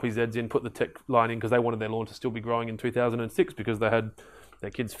the 2 RPZs in, put the tech line in, because they wanted their lawn to still be growing in 2006 because they had their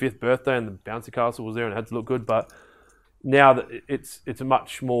kid's 5th birthday and the bouncy castle was there and it had to look good. But now that it's a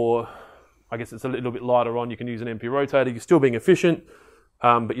much more, I guess it's a little bit lighter on. You can use an MP rotator. You're still being efficient,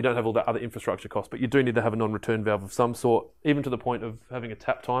 but you don't have all that other infrastructure cost. But you do need to have a non-return valve of some sort, even to the point of having a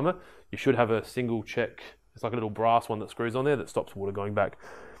tap timer. You should have a single check. It's like a little brass one that screws on there that stops water going back.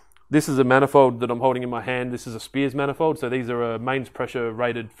 This is a manifold that I'm holding in my hand. This is a Spears manifold. So these are a mains pressure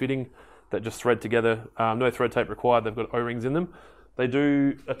rated fitting that just thread together. No thread tape required. They've got O-rings in them. They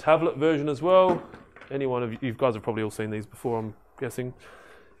do a tablet version as well. Any one of you guys have probably all seen these before, I'm guessing.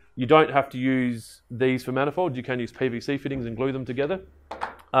 You don't have to use these for manifolds. You can use PVC fittings and glue them together.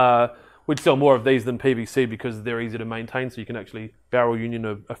 We'd sell more of these than PVC because they're easy to maintain, so you can actually barrel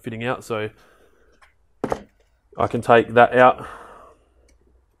union a fitting out. So I can take that out,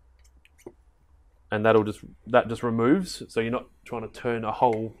 and that just removes, so you're not trying to turn a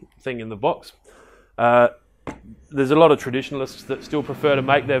whole thing in the box. There's a lot of traditionalists that still prefer to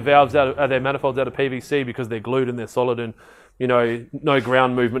make their valves their manifolds out of PVC because they're glued and they're solid, and no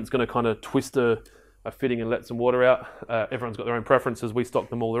ground movement's going to kind of twist a fitting and let some water out. Everyone's got their own preferences. We stock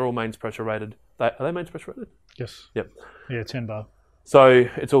them all. They're all mains pressure rated. Are they mains pressure rated? Yes. Yep. Yeah, 10 bar. So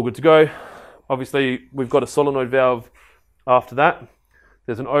it's all good to go. Obviously, we've got a solenoid valve after that.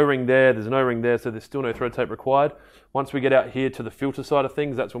 There's an O-ring there, there's an O-ring there, so there's still no thread tape required. Once we get out here to the filter side of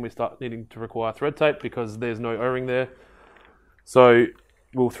things, that's when we start needing to require thread tape because there's no O-ring there. So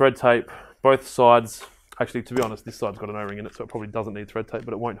we'll thread tape both sides. Actually, to be honest, this side's got an O-ring in it, so it probably doesn't need thread tape,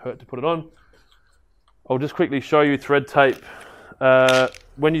 but it won't hurt to put it on. I'll just quickly show you thread tape.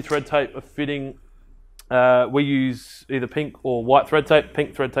 When you thread tape a fitting, we use either pink or white thread tape.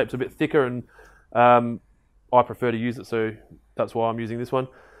 Pink thread tape's a bit thicker, and I prefer to use it, so that's why I'm using this one.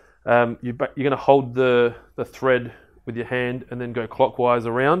 You're going to hold the thread with your hand and then go clockwise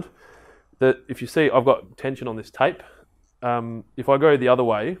around. If you see, I've got tension on this tape. If I go the other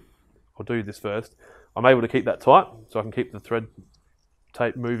way, I'll do this first. I'm able to keep that tight, so I can keep the thread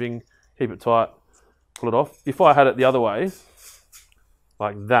tape moving, keep it tight, pull it off. If I had it the other way,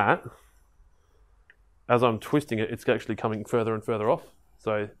 like that, as I'm twisting it, it's actually coming further and further off.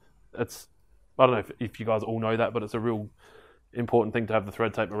 So it's, I don't know if you guys all know that, but it's a real important thing to have the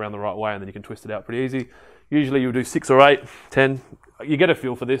thread tape around the right way, and then you can twist it out pretty easy. Usually you'll do 6 or 8, 10. You get a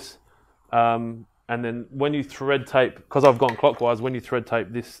feel for this. And then when you thread tape, because I've gone clockwise, when you thread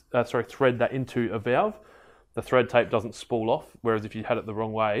tape this, thread that into a valve, the thread tape doesn't spool off. Whereas if you had it the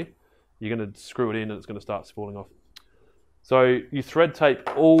wrong way, you're going to screw it in and it's going to start spooling off. So you thread tape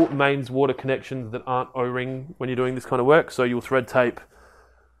all mains water connections that aren't O-ring when you're doing this kind of work. So you'll thread tape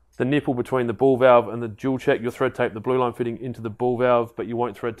the nipple between the ball valve and the dual check. You'll thread tape the blue line fitting into the ball valve, but you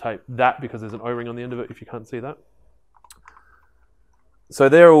won't thread tape that because there's an O-ring on the end of it, if you can't see that. So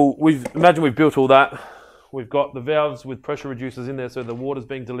they're all, imagine we've built all that. We've got the valves with pressure reducers in there, so the water's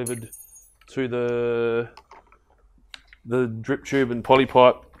being delivered to the the drip tube and poly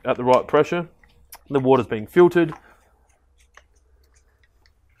pipe at the right pressure. The water's being filtered.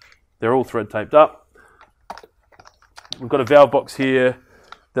 They're all thread taped up. We've got a valve box here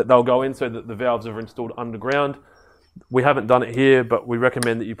that they'll go in so that the valves are installed underground. We haven't done it here, but we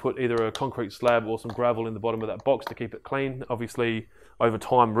recommend that you put either a concrete slab or some gravel in the bottom of that box to keep it clean. Obviously, over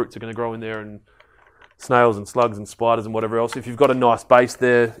time, roots are going to grow in there, and snails and slugs and spiders and whatever else. If you've got a nice base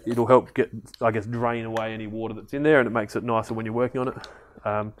there, it'll help get, I guess, drain away any water that's in there, and it makes it nicer when you're working on it.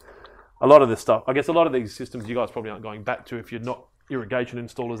 A lot of this stuff, I guess a lot of these systems you guys probably aren't going back to if you're not irrigation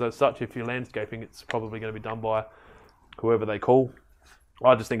installers as such. If you're landscaping, it's probably going to be done by whoever they call.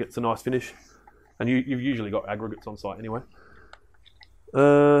 I just think it's a nice finish. And you've usually got aggregates on site anyway.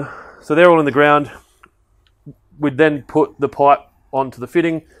 So they're all in the ground. We'd then put the pipe onto the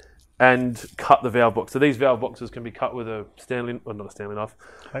fitting and cut the valve box. So these valve boxes can be cut with a Stanley, or not a Stanley knife,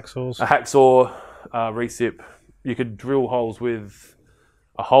 a hacksaw, recip. You could drill holes with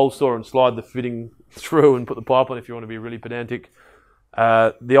a hole saw and slide the fitting through and put the pipe on if you want to be really pedantic.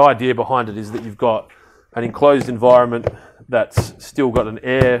 The idea behind it is that you've got an enclosed environment that's still got an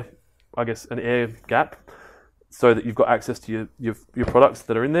air gap, so that you've got access to your products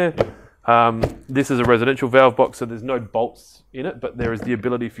that are in there. This is a residential valve box, so there's no bolts in it, but there is the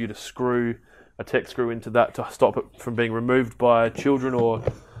ability for you to screw a tech screw into that to stop it from being removed by children, or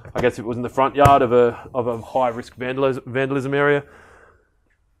I guess if it was in the front yard of a high risk vandalism area.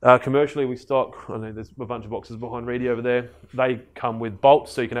 Commercially, we stock, I know there's a bunch of boxes behind Reedy over there. They come with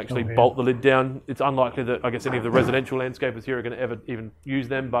bolts, so you can actually bolt the lid down. It's unlikely that, I guess, any of the residential landscapers here are going to ever even use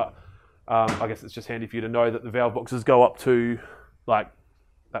them, but I guess it's just handy for you to know that the valve boxes go up to like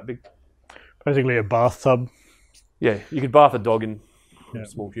that big. Basically a bathtub. Yeah, you could bath a dog in a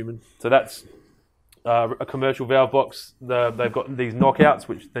small human. So that's a commercial valve box. They've got these knockouts,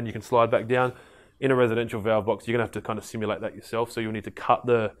 which then you can slide back down. In a residential valve box, you're going to have to kind of simulate that yourself. So you'll need to cut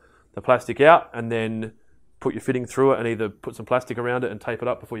the plastic out and then put your fitting through it, and either put some plastic around it and tape it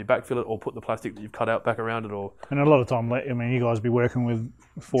up before you backfill it, or put the plastic that you've cut out back around it. Or and a lot of time, I mean, you guys be working with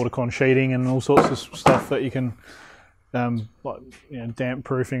Forticon sheeting and all sorts of stuff that you can, like, you know, damp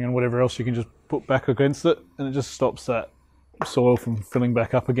proofing and whatever else you can just put back against it, and it just stops that soil from filling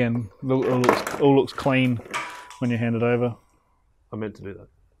back up again. It all looks clean when you hand it over. I meant to do that.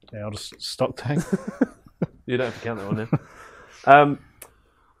 Yeah, I'll just stock tag. You don't have to count that one then.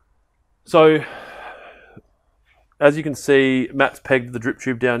 So, as you can see, Matt's pegged the drip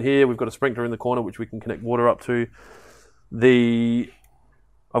tube down here. We've got a sprinkler in the corner which we can connect water up to.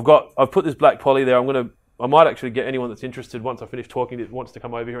 I've put this black poly there. I might actually get anyone that's interested, once I finish talking, that wants to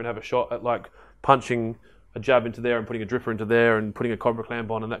come over here and have a shot at like punching a jab into there and putting a dripper into there and putting a cobra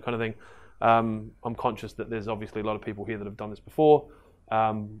clamp on and that kind of thing. I'm conscious that there's obviously a lot of people here that have done this before.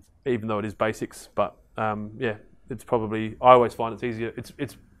 Even though it is basics, but yeah, it's probably, I always find it's easier.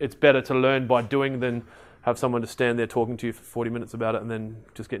 It's better to learn by doing than have someone to stand there talking to you for 40 minutes about it and then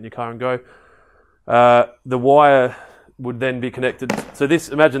just get in your car and go. The wire would then be connected. So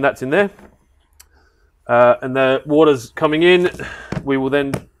imagine that's in there, and the water's coming in. We will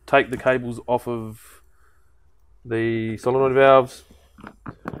then take the cables off of the solenoid valves,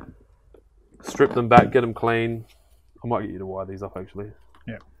 strip them back, get them clean. I might get you to wire these up actually.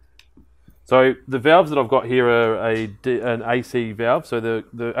 Yeah. So the valves that I've got here are an AC valve, so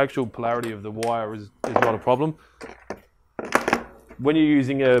the actual polarity of the wire is not a problem. When you're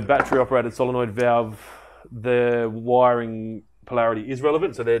using a battery operated solenoid valve, the wiring polarity is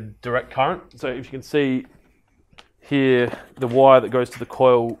relevant, so they're direct current. So if you can see here, the wire that goes to the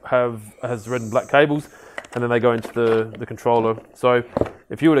coil has red and black cables, and then they go into the controller. So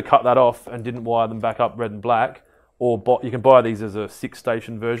if you were to cut that off and didn't wire them back up red and black, or you can buy these as a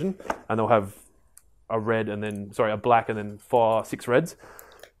 6-station version, and they'll have a black and then 6 reds.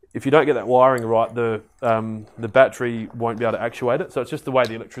 If you don't get that wiring right, the battery won't be able to actuate it. So it's just the way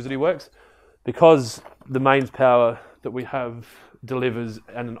the electricity works. Because the mains power that we have delivers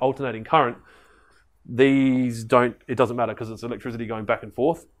an alternating current, it doesn't matter because it's electricity going back and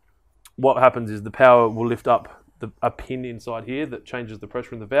forth. What happens is the power will lift up a pin inside here that changes the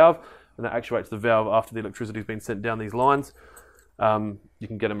pressure in the valve, and that actuates the valve after the electricity has been sent down these lines. You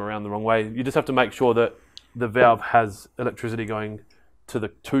can get them around the wrong way. You just have to make sure that the valve has electricity going to the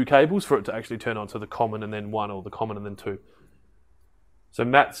 2 cables for it to actually turn on, to the common and then 1, or the common and then 2. So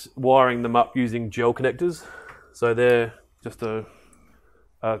Matt's wiring them up using gel connectors. So they're just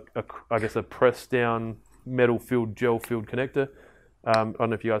I guess a press down metal filled gel filled connector. I don't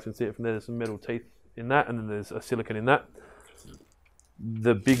know if you guys can see it from there. There's some metal teeth in that, and then there's a silicon in that.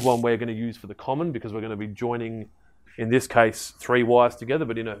 The big one we're going to use for the common, because we're going to be joining in this case 3 wires together,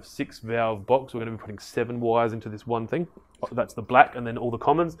 but in a 6 valve box we're going to be putting 7 wires into this one thing. That's the black and then all the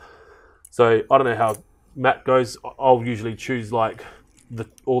commons. So I don't know how Matt goes. I'll usually choose like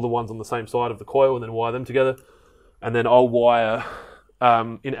all the ones on the same side of the coil and then wire them together, and then I'll wire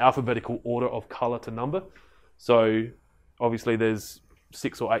in alphabetical order of color to number. So obviously there's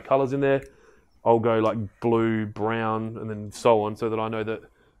 6 or 8 colors in there. I'll go like blue, brown, and then so on, so that I know that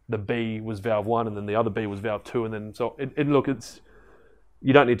the B was valve 1 and then the other B was valve 2, and then so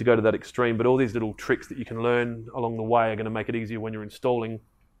you don't need to go to that extreme, but all these little tricks that you can learn along the way are going to make it easier when you're installing.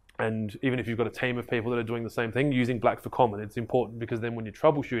 And even if you've got a team of people that are doing the same thing, using black for common, it's important, because then when you're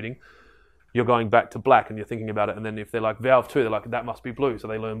troubleshooting, you're going back to black and you're thinking about it. And then if they're like valve 2, they're like, that must be blue, so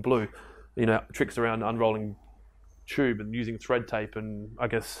they learn blue. You know, tricks around unrolling tube and using thread tape, and I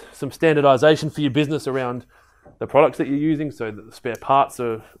guess some standardization for your business around the products that you're using, so that the spare parts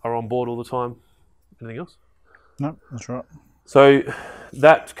are on board all the time. Anything else? No, that's right. So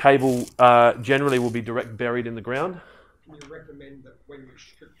that cable generally will be direct buried in the ground. Can you recommend that when you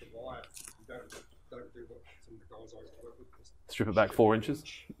strip the wire, you don't do what some of the guys I used to work with? Strip it back 4 inches.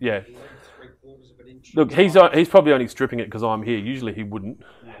 Yeah. 3/4 of an inch. Look, he's probably only stripping it because I'm here. Usually he wouldn't.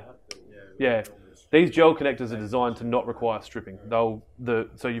 Yeah. These gel connectors are designed to not require stripping. So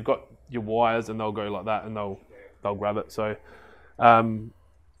you've got your wires and they'll go like that and they'll grab it. So,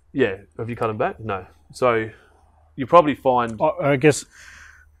 yeah. Have you cut them back? No. So you probably find. I guess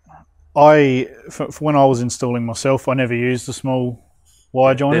for when I was installing myself, I never used the small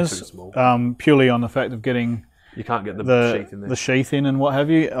wire joiners. They're too small. Purely on the fact of getting. You can't get the sheath in there. The sheath in and what have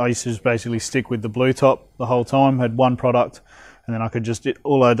you. I used to just basically stick with the blue top the whole time. Had one product, and then I could just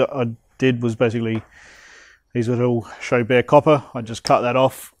all I did was basically these would all show bare copper. I just cut that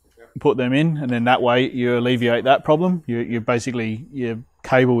off, put them in, and then that way you alleviate that problem. You basically your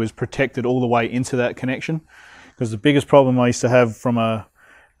cable is protected all the way into that connection. Because the biggest problem I used to have from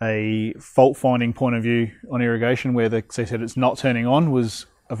a fault finding point of view on irrigation, where they said it's not turning on, was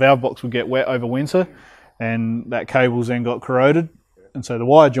a valve box would get wet over winter, and that cable's then got corroded, and so the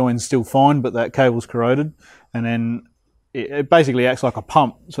wire join's still fine, but that cable's corroded, and then it basically acts like a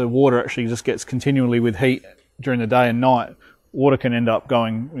pump. So water actually just gets continually with heat during the day and night. Water can end up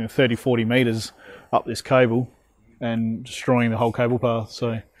going 30, 40 meters up this cable and destroying the whole cable path.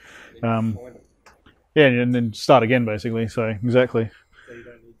 So. Yeah, and then start again, basically. So, exactly. So you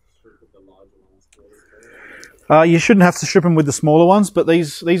don't need to strip with the larger ones? You shouldn't have to strip them with the smaller ones, but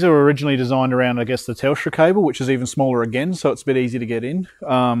these are originally designed around, I guess, the Telstra cable, which is even smaller again, so it's a bit easy to get in.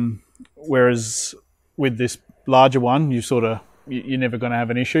 Whereas with this larger one, you're never going to have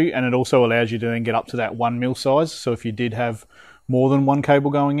an issue, and it also allows you to then get up to that 1 mil size. So if you did have more than one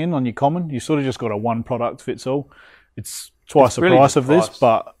cable going in on your common, you sort of just got a one product fits all. It's twice the price of this,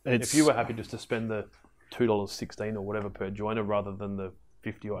 but it's... If you were happy just to spend the $2.16 or whatever per joiner rather than the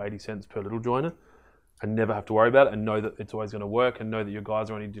 50 or 80 cents per little joiner, and never have to worry about it, and know that it's always going to work, and know that your guys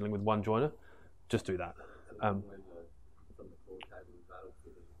are only dealing with one joiner, just do that.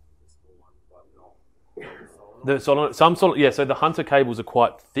 So the Hunter cables are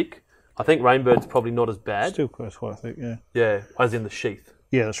quite thick. I think Rainbird's probably not as bad. Still quite thick, yeah. Yeah, as in the sheath.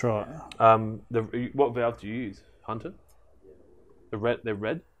 Yeah, that's right. What valve do you use? Hunter? They're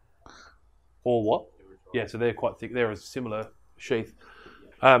red? Or what? Yeah, so they're quite thick. They're a similar sheath.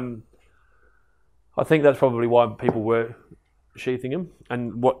 I think that's probably why people were sheathing them.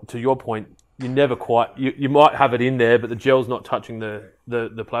 And to your point, you never quite... You might have it in there, but the gel's not touching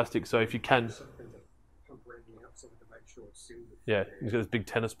the plastic. So if you can... Yeah, he's got this big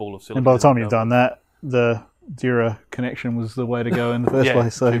tennis ball of silicon. And by the time you've done that, the Dura connection was the way to go in the first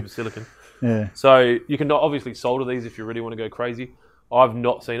place. So tube of silicon. Yeah. So you can obviously solder these if you really want to go crazy. I've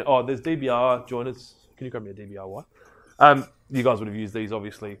not seen it. Oh, there's DBR joiners. Can you grab me a DBR wire? You guys would have used these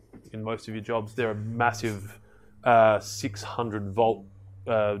obviously in most of your jobs. They're a massive 600 volt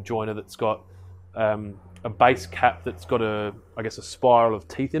joiner that's got a base cap that's got a spiral of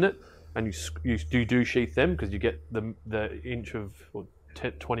teeth in it, and you do sheath them because you get the inch of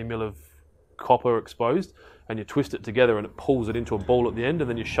 20 mil of copper exposed, and you twist it together and it pulls it into a ball at the end, and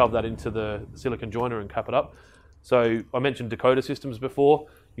then you shove that into the silicon joiner and cap it up. So I mentioned Dakota systems before.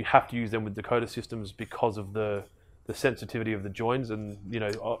 You have to use them with Dakota systems because of the sensitivity of the joins, and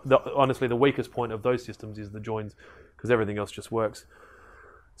honestly the weakest point of those systems is the joins, because everything else just works.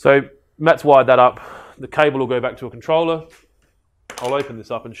 So Matt's wired that up. The cable will go back to a controller. I'll open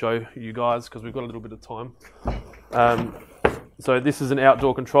this up and show you guys because we've got a little bit of time. So this is an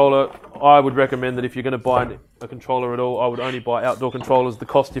outdoor controller. I would recommend that if you're going to buy a controller at all, I would only buy outdoor controllers. The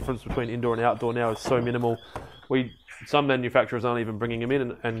cost difference between indoor and outdoor now is so minimal. Some manufacturers aren't even bringing them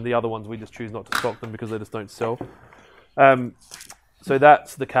in, and the other ones we just choose not to stock them because they just don't sell. So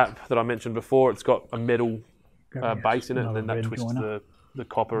that's the cap that I mentioned before. It's got a metal base in it, and then that twists the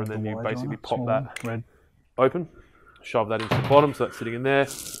copper, and then you basically pop that open, shove that into the bottom, so that's sitting in there,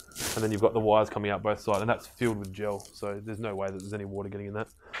 and then you've got the wires coming out both sides, and that's filled with gel, so there's no way that there's any water getting in that.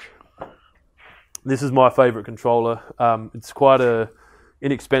 This is my favourite controller. It's quite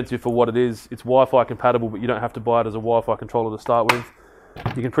inexpensive for what it is. It's Wi-Fi compatible, but you don't have to buy it as a Wi-Fi controller to start with.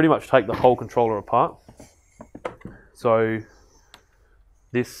 You can pretty much take the whole controller apart. So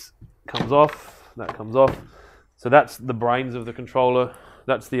this comes off, that comes off. So that's the brains of the controller,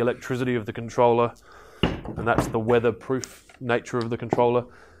 that's the electricity of the controller, and that's the weatherproof nature of the controller.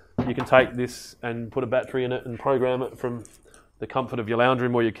 You can take this and put a battery in it and program it from the comfort of your lounge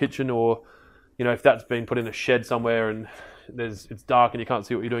room or your kitchen, or you know, if that's been put in a shed somewhere and it's dark and you can't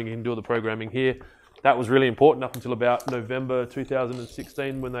see what you're doing, you can do all the programming here. That was really important up until about November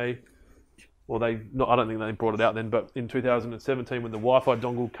 2016 when I don't think they brought it out then, but in 2017 when the Wi-Fi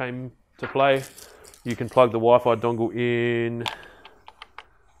dongle came to play, you can plug the Wi-Fi dongle in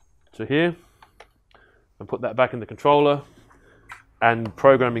to here and put that back in the controller, and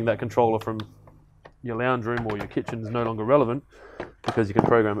programming that controller from your lounge room or your kitchen is no longer relevant because you can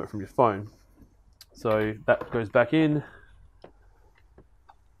program it from your phone. So that goes back in.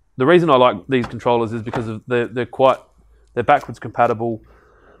 The reason I like these controllers is because of they're backwards compatible.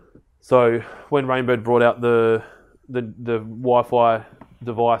 So when Rainbird brought out the Wi-Fi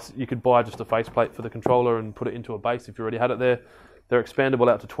device, you could buy just a faceplate for the controller and put it into a base if you already had it there. They're expandable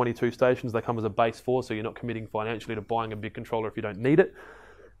out to 22 stations. They come as a base 4, so you're not committing financially to buying a big controller if you don't need it.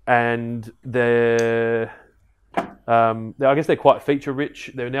 And I guess they're quite feature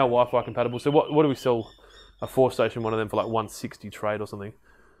rich. They're now Wi-Fi compatible. So what do we sell a 4-station one of them for, like 160 trade or something?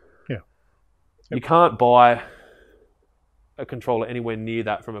 Yeah. You can't buy a controller anywhere near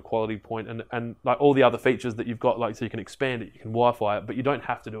that from a quality point, and like all the other features that you've got, like so you can expand it, you can Wi-Fi it, but you don't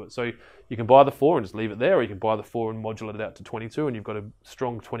have to do it. So you can buy the 4 and just leave it there, or you can buy the 4 and modulate it out to 22, and you've got a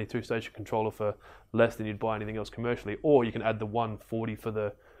strong 22-station controller for less than you'd buy anything else commercially. Or you can add the 140 for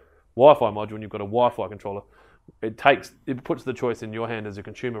the Wi-Fi module, and you've got a Wi-Fi controller. It puts the choice in your hand as a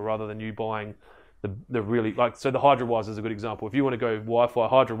consumer rather than you buying the really, like, so the HydroWise is a good example. If you want to go Wi-Fi,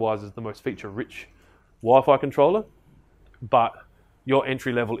 HydroWise is the most feature-rich Wi-Fi controller, but your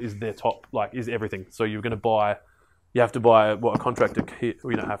entry level is their top, like, is everything. So you have to buy a contractor kit.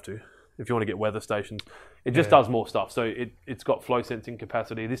 Well, you don't have to if you want to get weather stations. It just does more stuff. So it's got flow sensing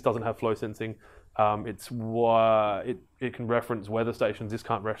capacity. This doesn't have flow sensing. It can reference weather stations. This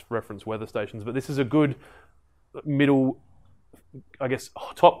can't reference weather stations. But this is a good middle, I guess,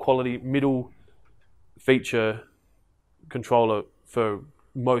 top quality middle feature controller for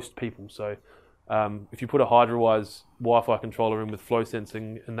most people. So if you put a HydroWise Wi-Fi controller in with flow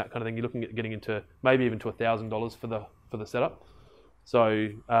sensing and that kind of thing, you're looking at getting into maybe even to $1,000 for the setup. So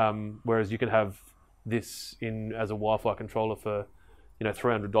whereas you can have this in as a Wi-Fi controller for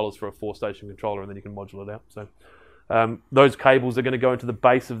 $300 for a 4-station controller, and then you can modulate it out. So those cables are going to go into the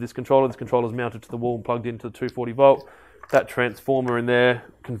base of this controller. This controller is mounted to the wall and plugged into the 240 volt. That transformer in there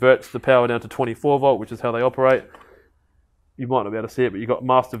converts the power down to 24 volt, which is how they operate. You might not be able to see it, but you've got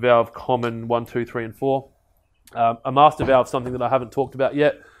master valve, common 1, 2, 3, and 4. A master valve, something that I haven't talked about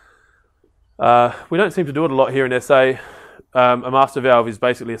yet. We don't seem to do it a lot here in SA. A master valve is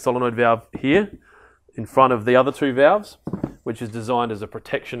basically a solenoid valve here in front of the other 2 valves, which is designed as a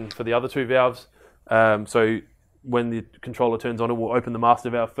protection for the other 2 valves. So when the controller turns on, it will open the master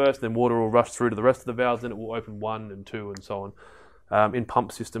valve first, then water will rush through to the rest of the valves, then it will open 1 and 2 and so on. In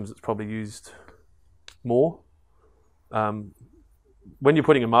pump systems, it's probably used more. When you're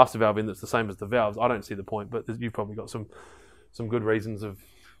putting a master valve in that's the same as the valves, I don't see the point, but you've probably got some good reasons of,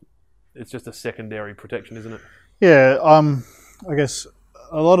 it's just a secondary protection, isn't it? Yeah, I guess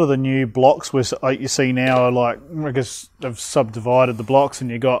a lot of the new blocks you see now are like, I guess they've subdivided the blocks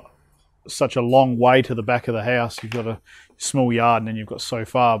and you've got such a long way to the back of the house. You've got a small yard and then you've got so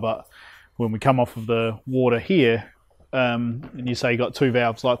far, but when we come off of the water here, and you say you've got 2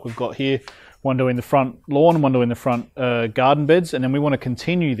 valves like we've got here, one doing the front lawn and one doing the front garden beds, and then we want to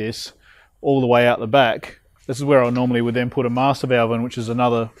continue this all the way out the back. This is where I normally would then put a master valve in, which is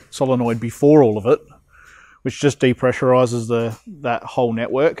another solenoid before all of it, which just depressurizes that whole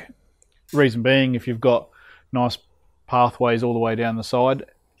network. Reason being, if you've got nice pathways all the way down the side,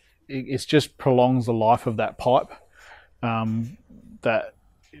 it just prolongs the life of that pipe. That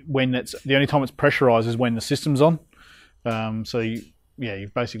when it's the only time it's pressurized is when the system's on. So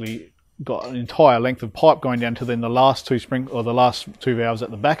you've basically got an entire length of pipe going down to then the last 2 valves at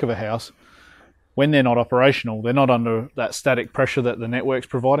the back of a house. When they're not operational, they're not under that static pressure that the network's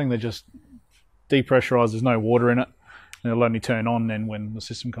providing. They're just depressurized. There's no water in it. It'll only turn on then when the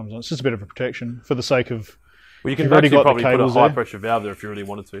system comes on. It's just a bit of a protection for the sake of. Well, you can you've already actually got probably the put a cables high there. pressure valve there if you really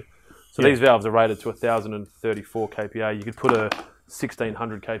wanted to. So Yeah. these valves are rated to 1034 kPa. You could put a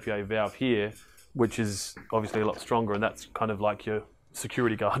 1600 kPa valve here, which is obviously a lot stronger, and that's kind of like your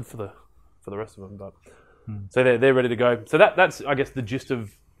security guard for the rest of them. But so they're ready to go. So that's I guess the gist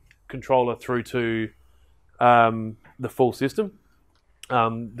of controller through to the full system.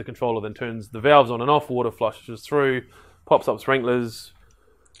 The controller then turns the valves on and off, water flushes through, pops up sprinklers.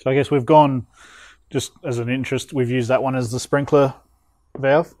 So I guess we've gone, just as an interest, we've used that one as the sprinkler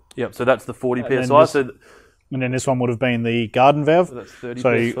valve. Yep, so that's the 40 then psi. this- So And then this one would have been the garden valve. that's 30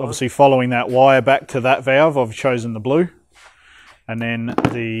 So psi. obviously following that wire back to that valve, I've chosen the blue. And then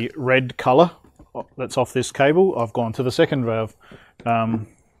the red colour that's off this cable, I've gone to the second valve.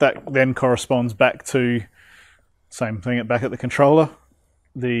 That then corresponds back to, same thing back at the controller.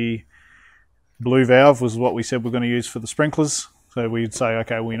 The blue valve was what we said we're going to use for the sprinklers. So we'd say,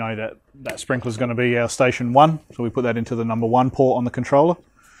 okay, we know that sprinkler is going to be our station 1. So we put that into the number 1 port on the controller.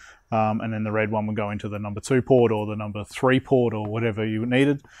 And then the red one would go into the number 2 port or the number 3 port or whatever you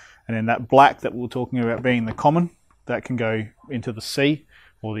needed. And then that black that we were talking about being the common, that can go into the C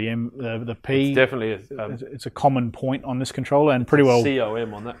or the M, the P. It's definitely It's a common point on this controller, and pretty well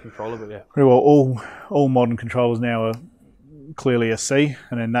COM on that controller, but yeah. pretty well all modern controllers now are clearly a C,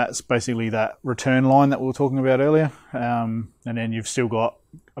 and then that's basically that return line that we were talking about earlier. And then you've still got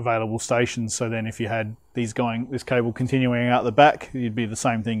available stations. So then if you had this cable continuing out the back, you'd be the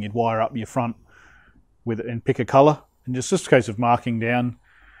same thing. You'd wire up your front with it and pick a colour, and just a case of marking down,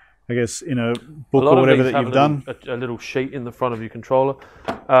 I guess, in a book or whatever that you've done. A little sheet in the front of your controller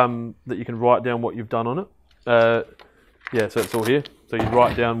that you can write down what you've done on it. Yeah, so it's all here. So you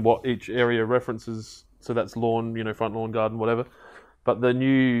write down what each area references. So that's lawn, front lawn, garden, whatever. But the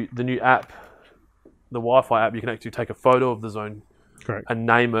new app, the Wi-Fi app, you can actually take a photo of the zone, Correct. and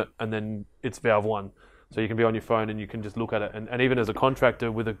name it, and then it's valve 1. So you can be on your phone and you can just look at it. And even as a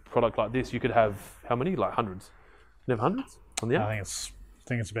contractor with a product like this, you could have how many? Like hundreds. You have hundreds on the app? I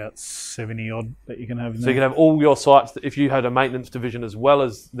think it's about 70 odd that you can have. So you can have all your sites. If you had a maintenance division as well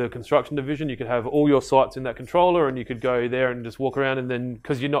as the construction division, you could have all your sites in that controller, and you could go there and just walk around. And then,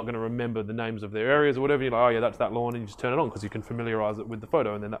 because you're not going to remember the names of their areas or whatever, you're like, oh yeah, that's that lawn, and you just turn it on because you can familiarise it with the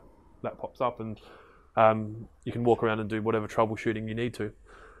photo, and then that pops up, and you can walk around and do whatever troubleshooting you need to.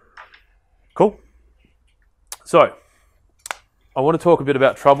 Cool. So I want to talk a bit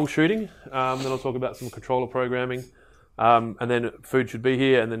about troubleshooting. Then I'll talk about some controller programming. And then food should be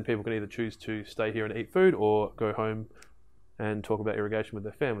here, and then people can either choose to stay here and eat food or go home and talk about irrigation with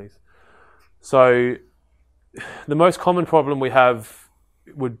their families. So the most common problem we have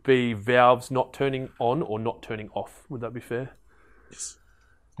would be valves not turning on or not turning off. Would that be fair? Yes.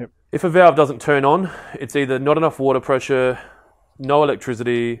 Yep. If a valve doesn't turn on, it's either not enough water pressure, no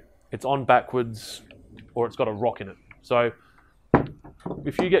electricity, it's on backwards, or it's got a rock in it. So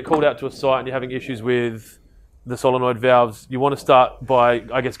if you get called out to a site and you're having issues with the solenoid valves, you want to start by,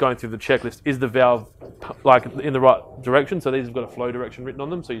 I guess, going through the checklist. Is the valve like in the right direction? So these have got a flow direction written on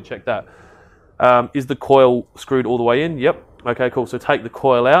them, so you check that. Is the coil screwed all the way in? Yep. Okay, cool. So take the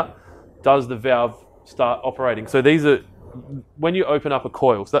coil out. Does the valve start operating? So these are, when you open up a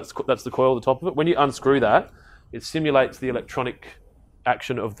coil, so that's the coil at the top of it. When you unscrew that, it simulates the electronic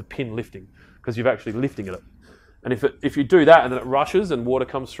action of the pin lifting, because you're actually lifting it. And if you do that and then it rushes and water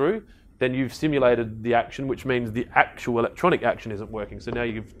comes through, then you've simulated the action, which means the actual electronic action isn't working. So now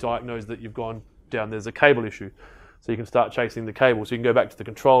you've diagnosed that you've gone down, there's a cable issue. So you can start chasing the cable. So you can go back to the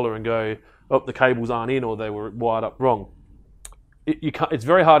controller and go, oh, the cables aren't in, or they were wired up wrong. It's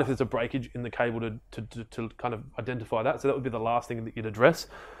very hard if there's a breakage in the cable to kind of identify that. So that would be the last thing that you'd address.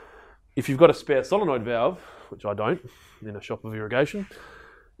 If you've got a spare solenoid valve, which I don't, in a shop of irrigation,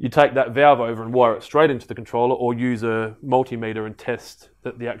 you take that valve over and wire it straight into the controller, or use a multimeter and test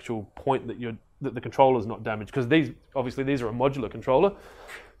that the actual point that the controller is not damaged. Because these are a modular controller,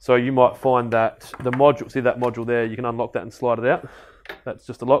 so you might find that the module, see that module there, you can unlock that and slide it out. That's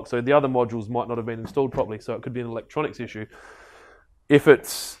just a lock. So the other modules might not have been installed properly, so it could be an electronics issue. If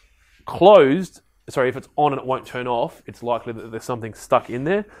it's if it's on and it won't turn off, it's likely that there's something stuck in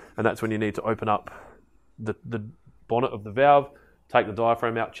there, and that's when you need to open up the bonnet of the valve, take the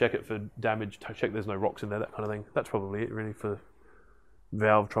diaphragm out, check it for damage, check there's no rocks in there, that kind of thing. That's probably it really for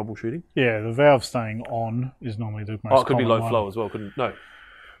valve troubleshooting. Yeah, the valve staying on is normally the most common. Oh, it could be low flow as well, couldn't? No.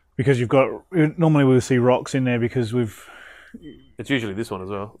 Because normally we'll see rocks in there because It's usually this one as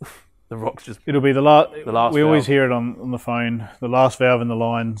well. The rocks just... It'll be the last we valve. Always hear it on the phone. The last valve in the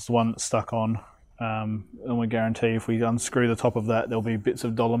line's the one that's stuck on. And we guarantee if we unscrew the top of that, there'll be bits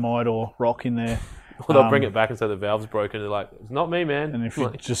of dolomite or rock in there. Or they'll bring it back and say the valve's broken. They're like, it's not me, man. And if you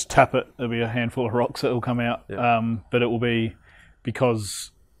just tap it, there'll be a handful of rocks that will come out. Yeah. But it will be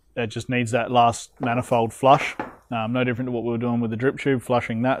because it just needs that last manifold flush. No different to what we were doing with the drip tube,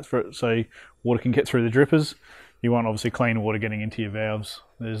 flushing that so water can get through the drippers. You want obviously clean water getting into your valves.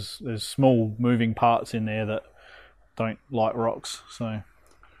 There's small moving parts in there that don't like rocks. So,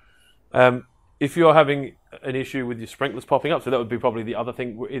 if you're having an issue with your sprinklers popping up, so that would be probably the other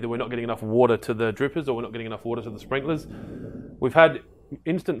thing. Either we're not getting enough water to the drippers, or we're not getting enough water to the sprinklers. We've had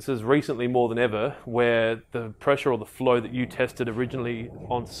instances recently more than ever where the pressure or the flow that you tested originally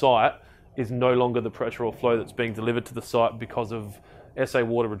on site is no longer the pressure or flow that's being delivered to the site because of SA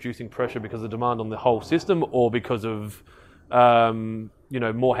water reducing pressure because of demand on the whole system, or because of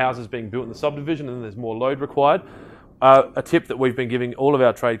more houses being built in the subdivision and there's more load required. A tip that we've been giving all of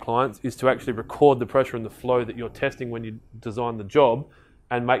our trade clients is to actually record the pressure and the flow that you're testing when you design the job,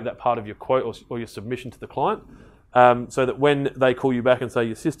 and make that part of your quote or your submission to the client, so that when they call you back and say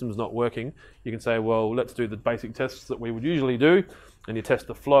your system's not working, you can say, well, let's do the basic tests that we would usually do, and you test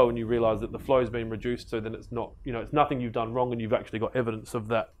the flow and you realise that the flow's been reduced, so then it's not, it's nothing you've done wrong, and you've actually got evidence of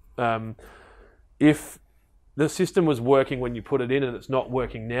that. If the system was working when you put it in and it's not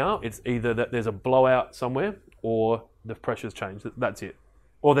working now, it's either that there's a blowout somewhere or the pressure's changed. That's it.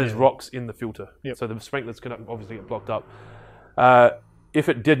 Or there's rocks in the filter. Yep. So the sprinklers can obviously get blocked up. If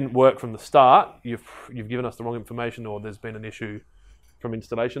it didn't work from the start, you've given us the wrong information, or there's been an issue from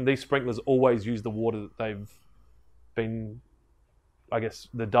installation. These sprinklers always use the water that they've been, I guess,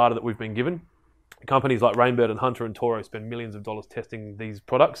 the data that we've been given. Companies like Rainbird and Hunter and Toro spend millions of dollars testing these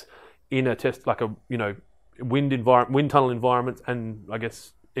products in a test, like a wind tunnel environments, and I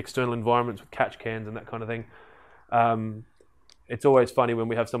guess external environments with catch cans and that kind of thing. It's always funny when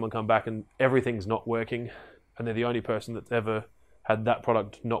we have someone come back and everything's not working, and they're the only person that's ever had that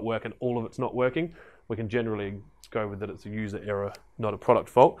product not work and all of it's not working. We can generally go with that it's a user error, not a product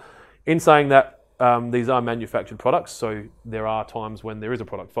fault. In saying that, these are manufactured products, so there are times when there is a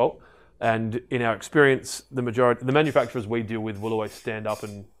product fault. And in our experience, the manufacturers we deal with will always stand up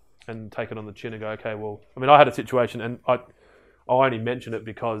and take it on the chin and go, okay, well, I mean, I had a situation, and I only mention it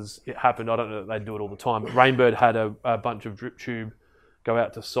because it happened. I don't know that they do it all the time. But Rainbird had a bunch of drip tube go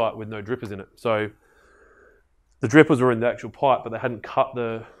out to site with no drippers in it. So the drippers were in the actual pipe, but they hadn't cut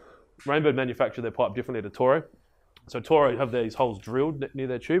the... Rainbird manufactured their pipe differently to Toro. So Toro have these holes drilled near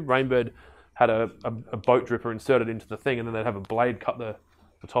their tube. Rainbird had a boat dripper inserted into the thing, and then they'd have a blade cut the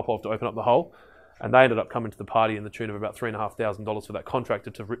top off to open up the hole. And they ended up coming to the party in the tune of about $3,500 for that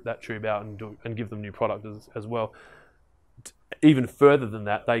contractor to rip that tube out and give them new product as well. Even further than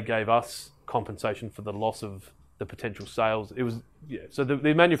that, they gave us compensation for the loss of the potential sales. It was so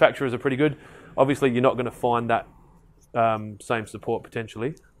the manufacturers are pretty good. Obviously, you're not going to find that same support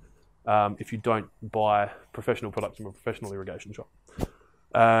potentially if you don't buy professional products from a professional irrigation shop.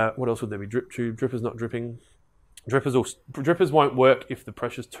 What else would there be? Drip tube, drippers not dripping. Drippers won't work if the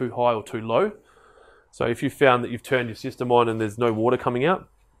pressure's too high or too low. So if you found that you've turned your system on and there's no water coming out,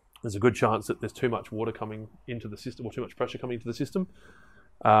 there's a good chance that there's too much water coming into the system, or too much pressure coming into the system.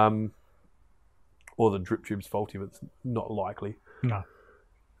 Or the drip tube's faulty, but it's not likely. No.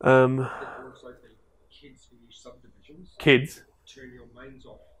 Also, the kids who use subdivisions. Kids? Turn your mains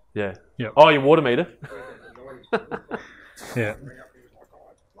off. Yeah. Yep. Oh, your water meter? Yeah.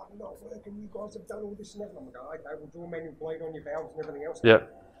 Bloody not working. You guys have done all this and that. I'm going, okay, we'll do a manual bleed on your valves and everything else. Yeah.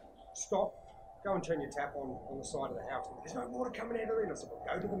 Stop. Go and turn your tap on the side of the house. There's no water coming out of there. And I said, well,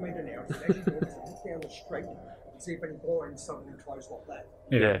 go to the meter now. So as you do this, look down the street and see if any blinds suddenly close like that.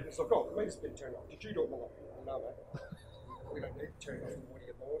 Yeah. It's like, oh, the meter's been turned off. Did you do it? I'm like, no, mate. We don't need to turn it off. What do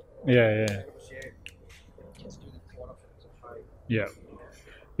you want? Yeah. Just do the quite often as a pain. Yeah.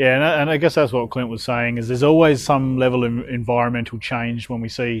 Yeah, and I guess that's what Clint was saying, is there's always some level of environmental change when we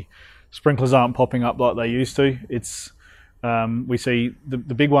see sprinklers aren't popping up like they used to. It's we see the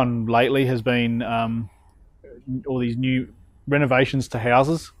big one lately has been all these new renovations to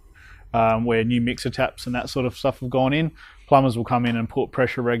houses where new mixer taps and that sort of stuff have gone in. Plumbers will come in and put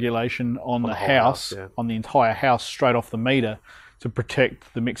pressure regulation on the house, on the entire house, straight off the meter to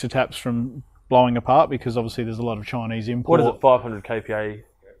protect the mixer taps from blowing apart, because obviously there's a lot of Chinese import. What is it, 500 kPa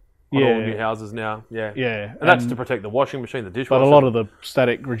on all new houses now? Yeah. And that's to protect the washing machine, the dishwasher. But a lot of the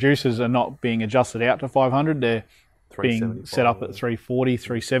static reducers are not being adjusted out to 500. They're being set up at 340,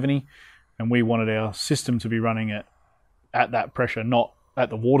 370, and we wanted our system to be running it at that pressure, not at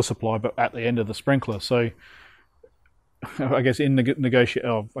the water supply, but at the end of the sprinkler. So I guess in investigation,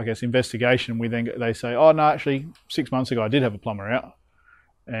 they say, oh no, actually 6 months ago I did have a plumber out,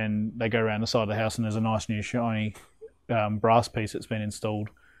 and they go around the side of the house and there's a nice new shiny brass piece that's been installed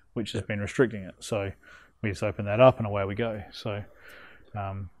which has been restricting it. So we just open that up and away we go. So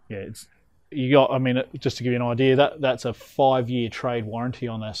it's you got. I mean, just to give you an idea, that's a 5-year trade warranty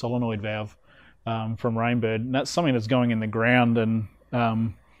on that solenoid valve from Rainbird, and that's something that's going in the ground and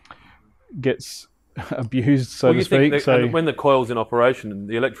gets abused, so to speak. So when the coil's in operation,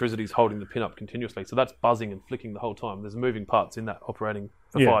 the electricity is holding the pin up continuously, so that's buzzing and flicking the whole time. There's moving parts in that operating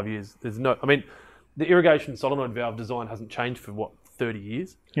for 5 years. There's no, I mean, the irrigation solenoid valve design hasn't changed for what, 30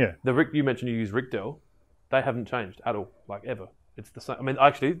 years? Yeah. You mentioned you use Rickdell, they haven't changed at all, like ever. It's the same. I mean,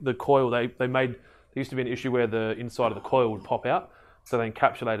 actually, the coil they made. There used to be an issue where the inside of the coil would pop out, so they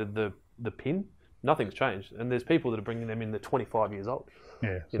encapsulated the pin. Nothing's changed, and there's people that are bringing them in. They're 25 years old.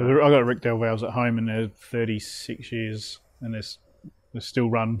 Yeah, so I got Rickdell valves at home, and they're 36 years, and they still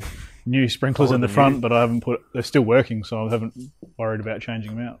run new sprinklers in the front, but I haven't put. They're still working, so I haven't worried about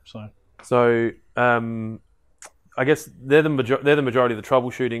changing them out. So I guess they're the majority of the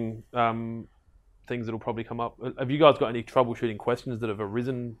troubleshooting things that'll probably come up. Have you guys got any troubleshooting questions that have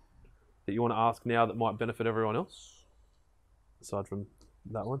arisen that you want to ask now that might benefit everyone else, aside from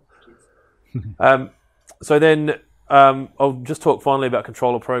that one? So then I'll just talk finally about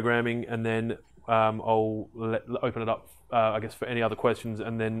controller programming, and then I'll open it up, I guess, for any other questions.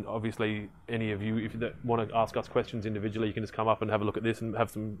 And then obviously any of you, if you want to ask us questions individually, you can just come up and have a look at this and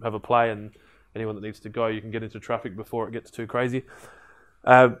have a play. And anyone that needs to go, you can get into traffic before it gets too crazy.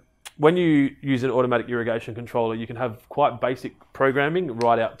 When you use an automatic irrigation controller, you can have quite basic programming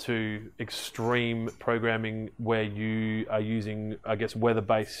right out to extreme programming where you are using, I guess,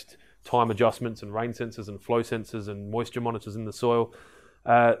 weather-based time adjustments and rain sensors and flow sensors and moisture monitors in the soil.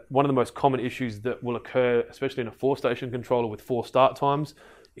 One of the most common issues that will occur, especially in a 4-station controller with 4 start times,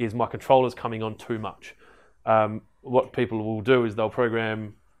 is my controller's coming on too much. What people will do is they'll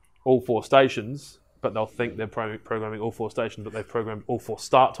program all 4 stations, but they'll think they're programming all 4 stations, but they've programmed all 4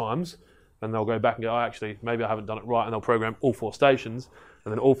 start times, and they'll go back and go, oh, actually, maybe I haven't done it right, and they'll program all 4 stations,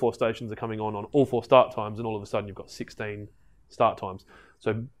 and then all 4 stations are coming on all 4 start times, and all of a sudden you've got 16 start times.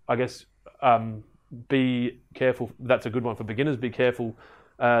 So I guess be careful. That's a good one for beginners. Be careful.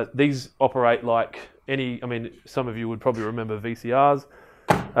 These operate like some of you would probably remember VCRs.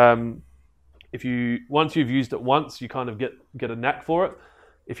 Once you've used it once, you kind of get a knack for it.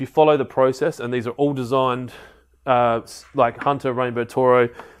 If you follow the process, and these are all designed like Hunter, Rainbow, Toro,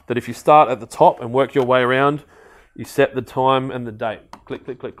 that if you start at the top and work your way around, you set the time and the date. Click,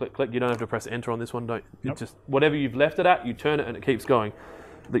 click, click, click, click. You don't have to press enter on this one. Nope. Just whatever you've left it at, you turn it and it keeps going.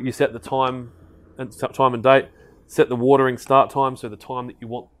 That you set the time and date. Set the watering start time, so the time that you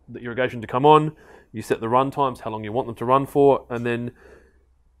want the irrigation to come on. You set the run times, how long you want them to run for, and then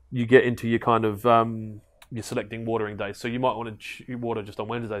you get into your kind of you're selecting watering days. So you might want to water just on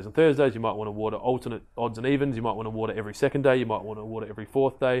Wednesdays and Thursdays. You might want to water alternate odds and evens. You might want to water every second day. You might want to water every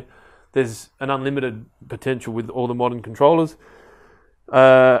 4th day. There's an unlimited potential with all the modern controllers.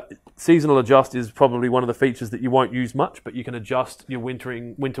 Seasonal adjust is probably one of the features that you won't use much, but you can adjust your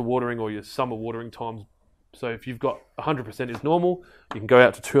winter watering or your summer watering times. So if you've got 100% is normal, you can go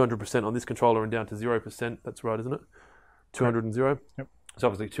out to 200% on this controller and down to 0%. That's right, isn't it? 200 and 0? Yep. So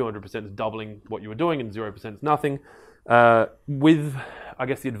obviously 200% is doubling what you were doing and 0% is nothing. With, I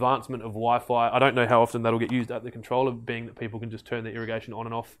guess, the advancement of Wi-Fi, I don't know how often that'll get used at the controller, being that people can just turn the irrigation on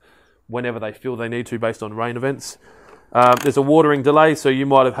and off whenever they feel they need to based on rain events. There's a watering delay, so you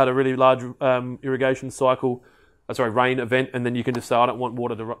might have had a really large rain event, and then you can just say, I don't want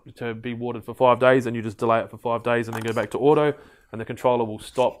water to be watered for 5 days, and you just delay it for 5 days and then go back to auto, and the controller will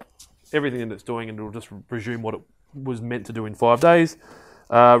stop everything that it's doing and it'll just resume what it was meant to do in 5 days.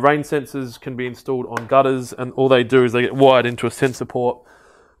 Rain sensors can be installed on gutters, and all they do is they get wired into a sensor port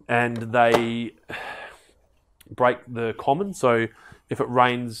and they break the common. So if it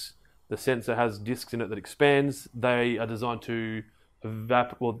rains, the sensor has discs in it that expands. They are designed to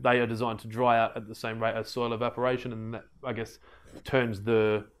dry out at the same rate as soil evaporation, and that, I guess, turns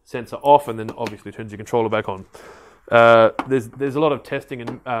the sensor off and then obviously turns your controller back on. There's a lot of testing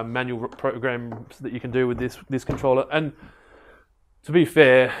and manual programs that you can do with this controller. And to be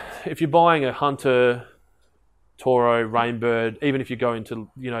fair, if you're buying a Hunter, Toro, Rainbird, even if you go into,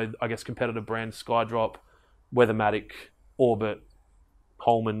 I guess, competitive brands, Skydrop, Weathermatic, Orbit,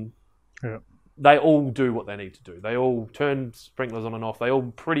 Holman, they all do what they need to do. They all turn sprinklers on and off. They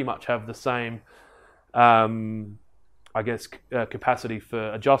all pretty much have the same, capacity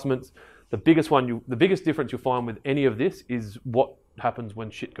for adjustments. The biggest difference you'll find with any of this is what happens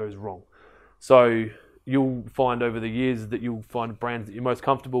when shit goes wrong. So you'll find over the years that you'll find brands that you're most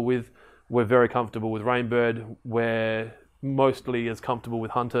comfortable with. We're very comfortable with Rainbird. We're mostly as comfortable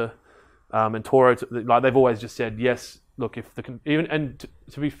with Hunter and Toro. They've always just said, yes, look, if the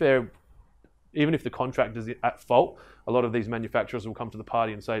to be fair, even if the contractor's at fault, a lot of these manufacturers will come to the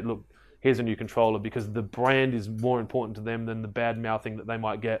party and say, look, here's a new controller, because the brand is more important to them than the bad mouthing that they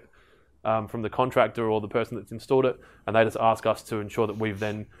might get from the contractor or the person that's installed it. And they just ask us to ensure that we've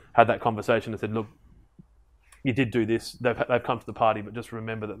then had that conversation and said, look, you did do this. They've come to the party, but just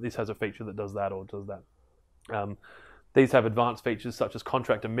remember that this has a feature that does that or does that. These have advanced features such as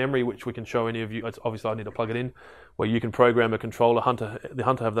contractor memory, which we can show any of you. Obviously, I need to plug it in, where you can program a controller. The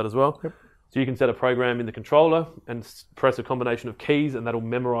Hunter have that as well. Yep. So you can set a program in the controller and press a combination of keys, and that'll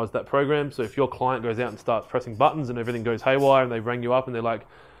memorize that program. So if your client goes out and starts pressing buttons and everything goes haywire, and they ring you up and they're like,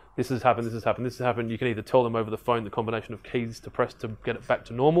 this has happened, this has happened, this has happened, you can either tell them over the phone the combination of keys to press to get it back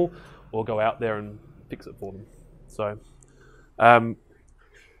to normal, or go out there and fix it for them. So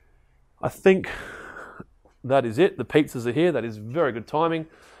I think that is it. The pizzas are here. That is very good timing.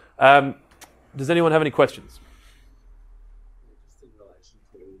 Does anyone have any questions? Just in relation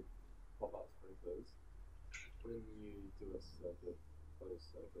to pop-up sprinklers, when you do a circuit, closed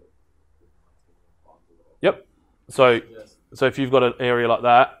circuit, yep. So if you've got an area like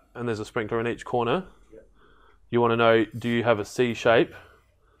that and there's a sprinkler in each corner, yep. You want to know, do you have a C shape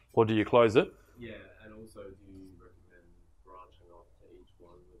or do you close it? Yeah, and also do you recommend branching off to each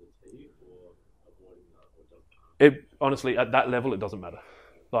one with a T or avoiding that, or does It honestly, at that level, it doesn't matter.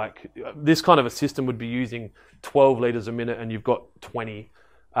 Like, this kind of a system would be using 12 litres a minute and you've got 20.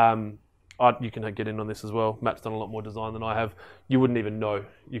 You can get in on this as well. Matt's done a lot more design than I have. You wouldn't even know.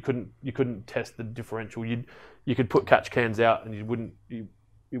 You couldn't test the differential. You could put catch cans out and it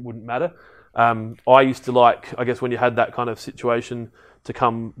wouldn't matter. I used to like, I guess when you had that kind of situation, to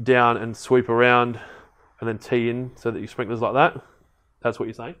come down and sweep around and then tee in so that your sprinkler's like that. That's what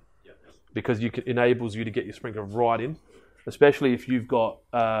you're saying? Yeah. Because enables you to get your sprinkler right in, especially if you've got,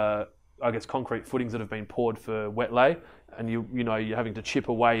 I guess, concrete footings that have been poured for wet lay, and you're having to chip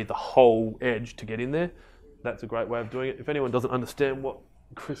away the whole edge to get in there. That's a great way of doing it. If anyone doesn't understand what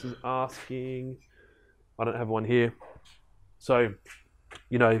Chris is asking, I don't have one here. So,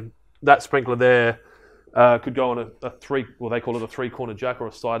 that sprinkler there could go on a three, well, they call it a three-corner jack or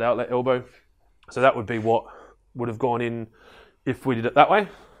a side outlet elbow. So that would be what would have gone in if we did it that way.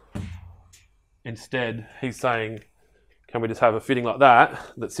 Instead, he's saying, can we just have a fitting like that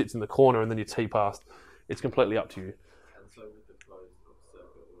sits in the corner and then you tee past? It's completely up to you. And so with the closed circuit,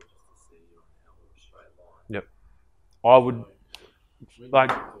 or just a C on how a straight line? Yep. I would,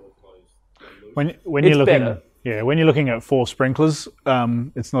 like, when you're looking, when you're looking at 4 sprinklers,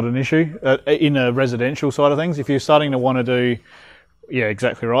 it's not an issue. In a residential side of things, if you're starting to want to do, yeah,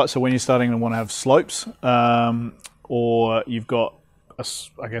 exactly right. So when you're starting to want to have slopes, or you've got,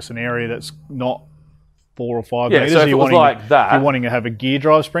 an area that's not 4 or 5 meters. So if it was like that, you're wanting to have a gear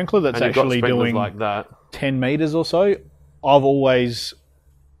drive sprinkler that's actually doing like that, 10 meters or so. I've always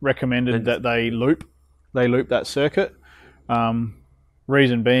recommended that they loop that circuit.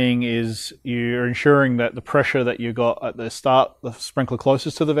 Reason being is you're ensuring that the pressure that you got at the start, the sprinkler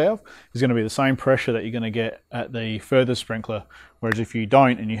closest to the valve, is going to be the same pressure that you're going to get at the furthest sprinkler. Whereas if you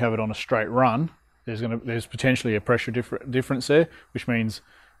don't and you have it on a straight run, there's potentially a pressure difference there, which means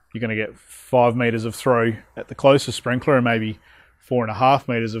you're going to get 5 meters of throw at the closest sprinkler and maybe 4.5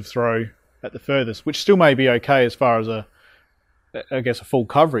 meters of throw at the furthest, which still may be okay as far as a full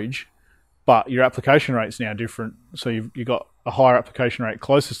coverage, but your application rate's now different. So you've got a higher application rate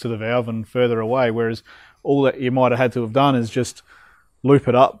closest to the valve and further away, whereas all that you might have had to have done is just loop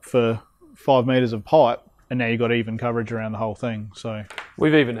it up for 5 meters of pipe, and now you've got even coverage around the whole thing. So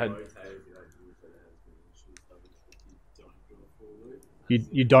we've even had...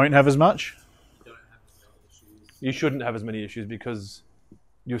 You don't have as much? You shouldn't have as many issues because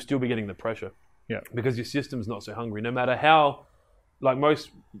you'll still be getting the pressure. Yeah. Because your system's not so hungry. No matter how, like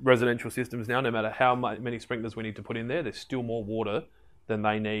most residential systems now, no matter how many sprinklers we need to put in there, there's still more water than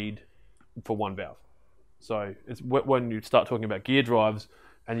they need for one valve. So it's when you start talking about gear drives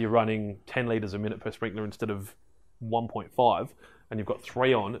and you're running 10 litres a minute per sprinkler instead of 1.5, and you've got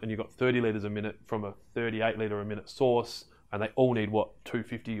 3 on and you've got 30 litres a minute from a 38 litre a minute source, and they all need,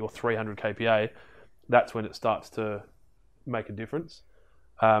 250 or 300 kPa, that's when it starts to make a difference.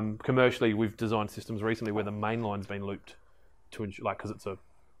 Commercially, we've designed systems recently where the main line's been looped to ensure, because it's a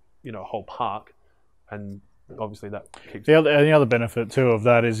whole park, and obviously that keeps... The other benefit too of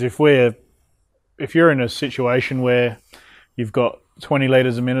that is if you're in a situation where you've got 20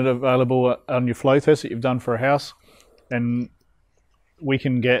 litres a minute available on your flow test that you've done for a house, and we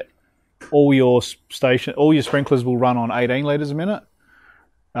can get all your sprinklers will run on 18 litres a minute,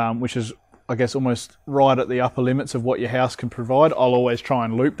 which is, I guess, almost right at the upper limits of what your house can provide. I'll always try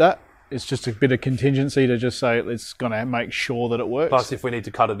and loop that it's just a bit of contingency to just say it's going to make sure that it works. Plus, if we need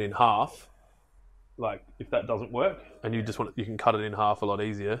to cut it in half, like if that doesn't work, and you just want, you can cut it in half a lot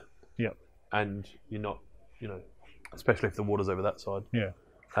easier. Yep. And you're not, you know, especially if the water's over that side. Yeah.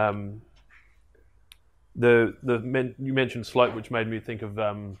 You mentioned slope, which made me think of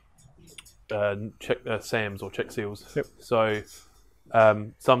SAMs or check seals. Yep. So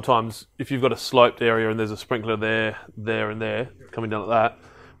sometimes if you've got a sloped area and there's a sprinkler there, and there coming down like that,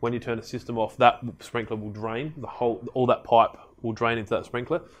 when you turn the system off, that sprinkler will drain all that pipe will drain into that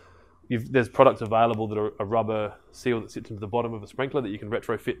sprinkler. There's products available that are a rubber seal that sits into the bottom of a sprinkler that you can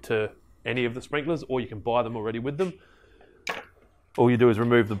retrofit to any of the sprinklers, or you can buy them already with them. All you do is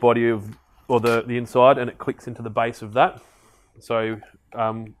remove the body or the inside, and it clicks into the base of that. So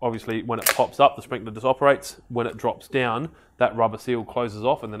obviously when it pops up, the sprinkler just operates. When it drops down, that rubber seal closes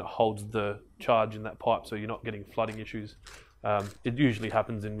off, and then it holds the charge in that pipe, so you're not getting flooding issues. It usually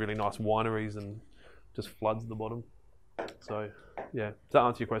happens in really nice wineries and just floods the bottom. So yeah, does that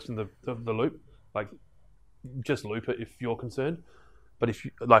answer your question? The loop, like, just loop it if you're concerned. But if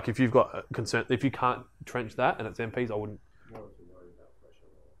you've got a concern, if you can't trench that and it's MPs, I wouldn't.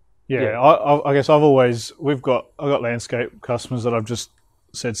 Yeah, I guess I've got landscape customers that I've just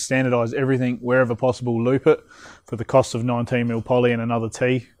said standardise everything wherever possible, loop it for the cost of 19mm poly and another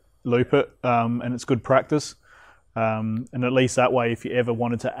T, loop it, and it's good practice. And at least that way, if you ever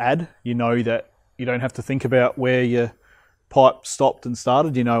wanted to add, you know that you don't have to think about where your pipe stopped and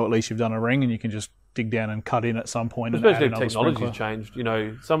started. You know, at least you've done a ring, and you can just dig down and cut in at some point. Especially if technology's changed. You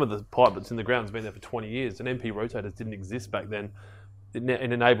know, some of the pipe that's in the ground has been there for 20 years, and MP rotators didn't exist back then. It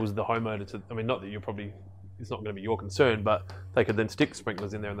enables the homeowner to, I mean, not that it's not going to be your concern, but they could then stick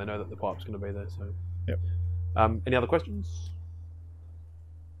sprinklers in there and they know that the pipe's going to be there. So, yep. Any other questions?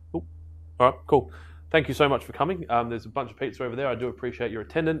 Oh, all right, cool. Thank you so much for coming. There's a bunch of pizza over there. I do appreciate your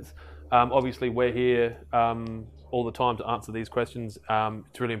attendance. Obviously, we're here all the time to answer these questions.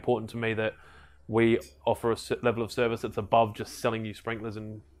 It's really important to me that we offer a level of service that's above just selling you sprinklers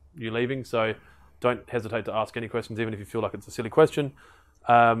and you leaving. So don't hesitate to ask any questions, even if you feel like it's a silly question.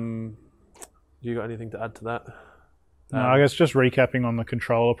 You got anything to add to that? No, I guess just recapping on the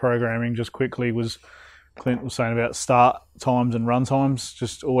controller programming just quickly was, Clint was saying about start times and run times.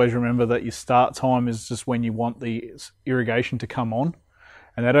 Just always remember that your start time is just when you want the irrigation to come on,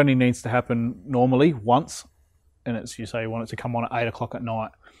 and that only needs to happen normally once. And it's, you say you want it to come on at 8 o'clock at night.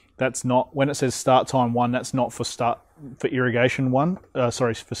 That's not, when it says start time 1, that's not for irrigation 1.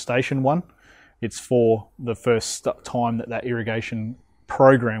 For station 1. It's for the first time that irrigation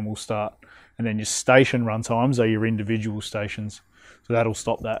program will start. And then your station run times are your individual stations. So that'll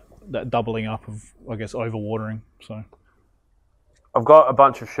stop that doubling up of, I guess, overwatering. So I've got a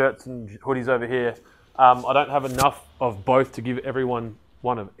bunch of shirts and hoodies over here. I don't have enough of both to give everyone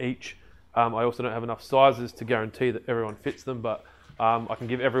one of each. I also don't have enough sizes to guarantee that everyone fits them, but I can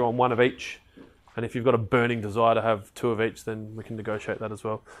give everyone one of each. And if you've got a burning desire to have 2 of each, then we can negotiate that as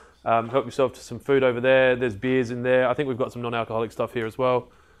well. Help yourself to some food over there. There's beers in there. I think we've got some non-alcoholic stuff here as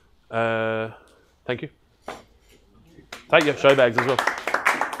well. Thank you. Take your show bags as well.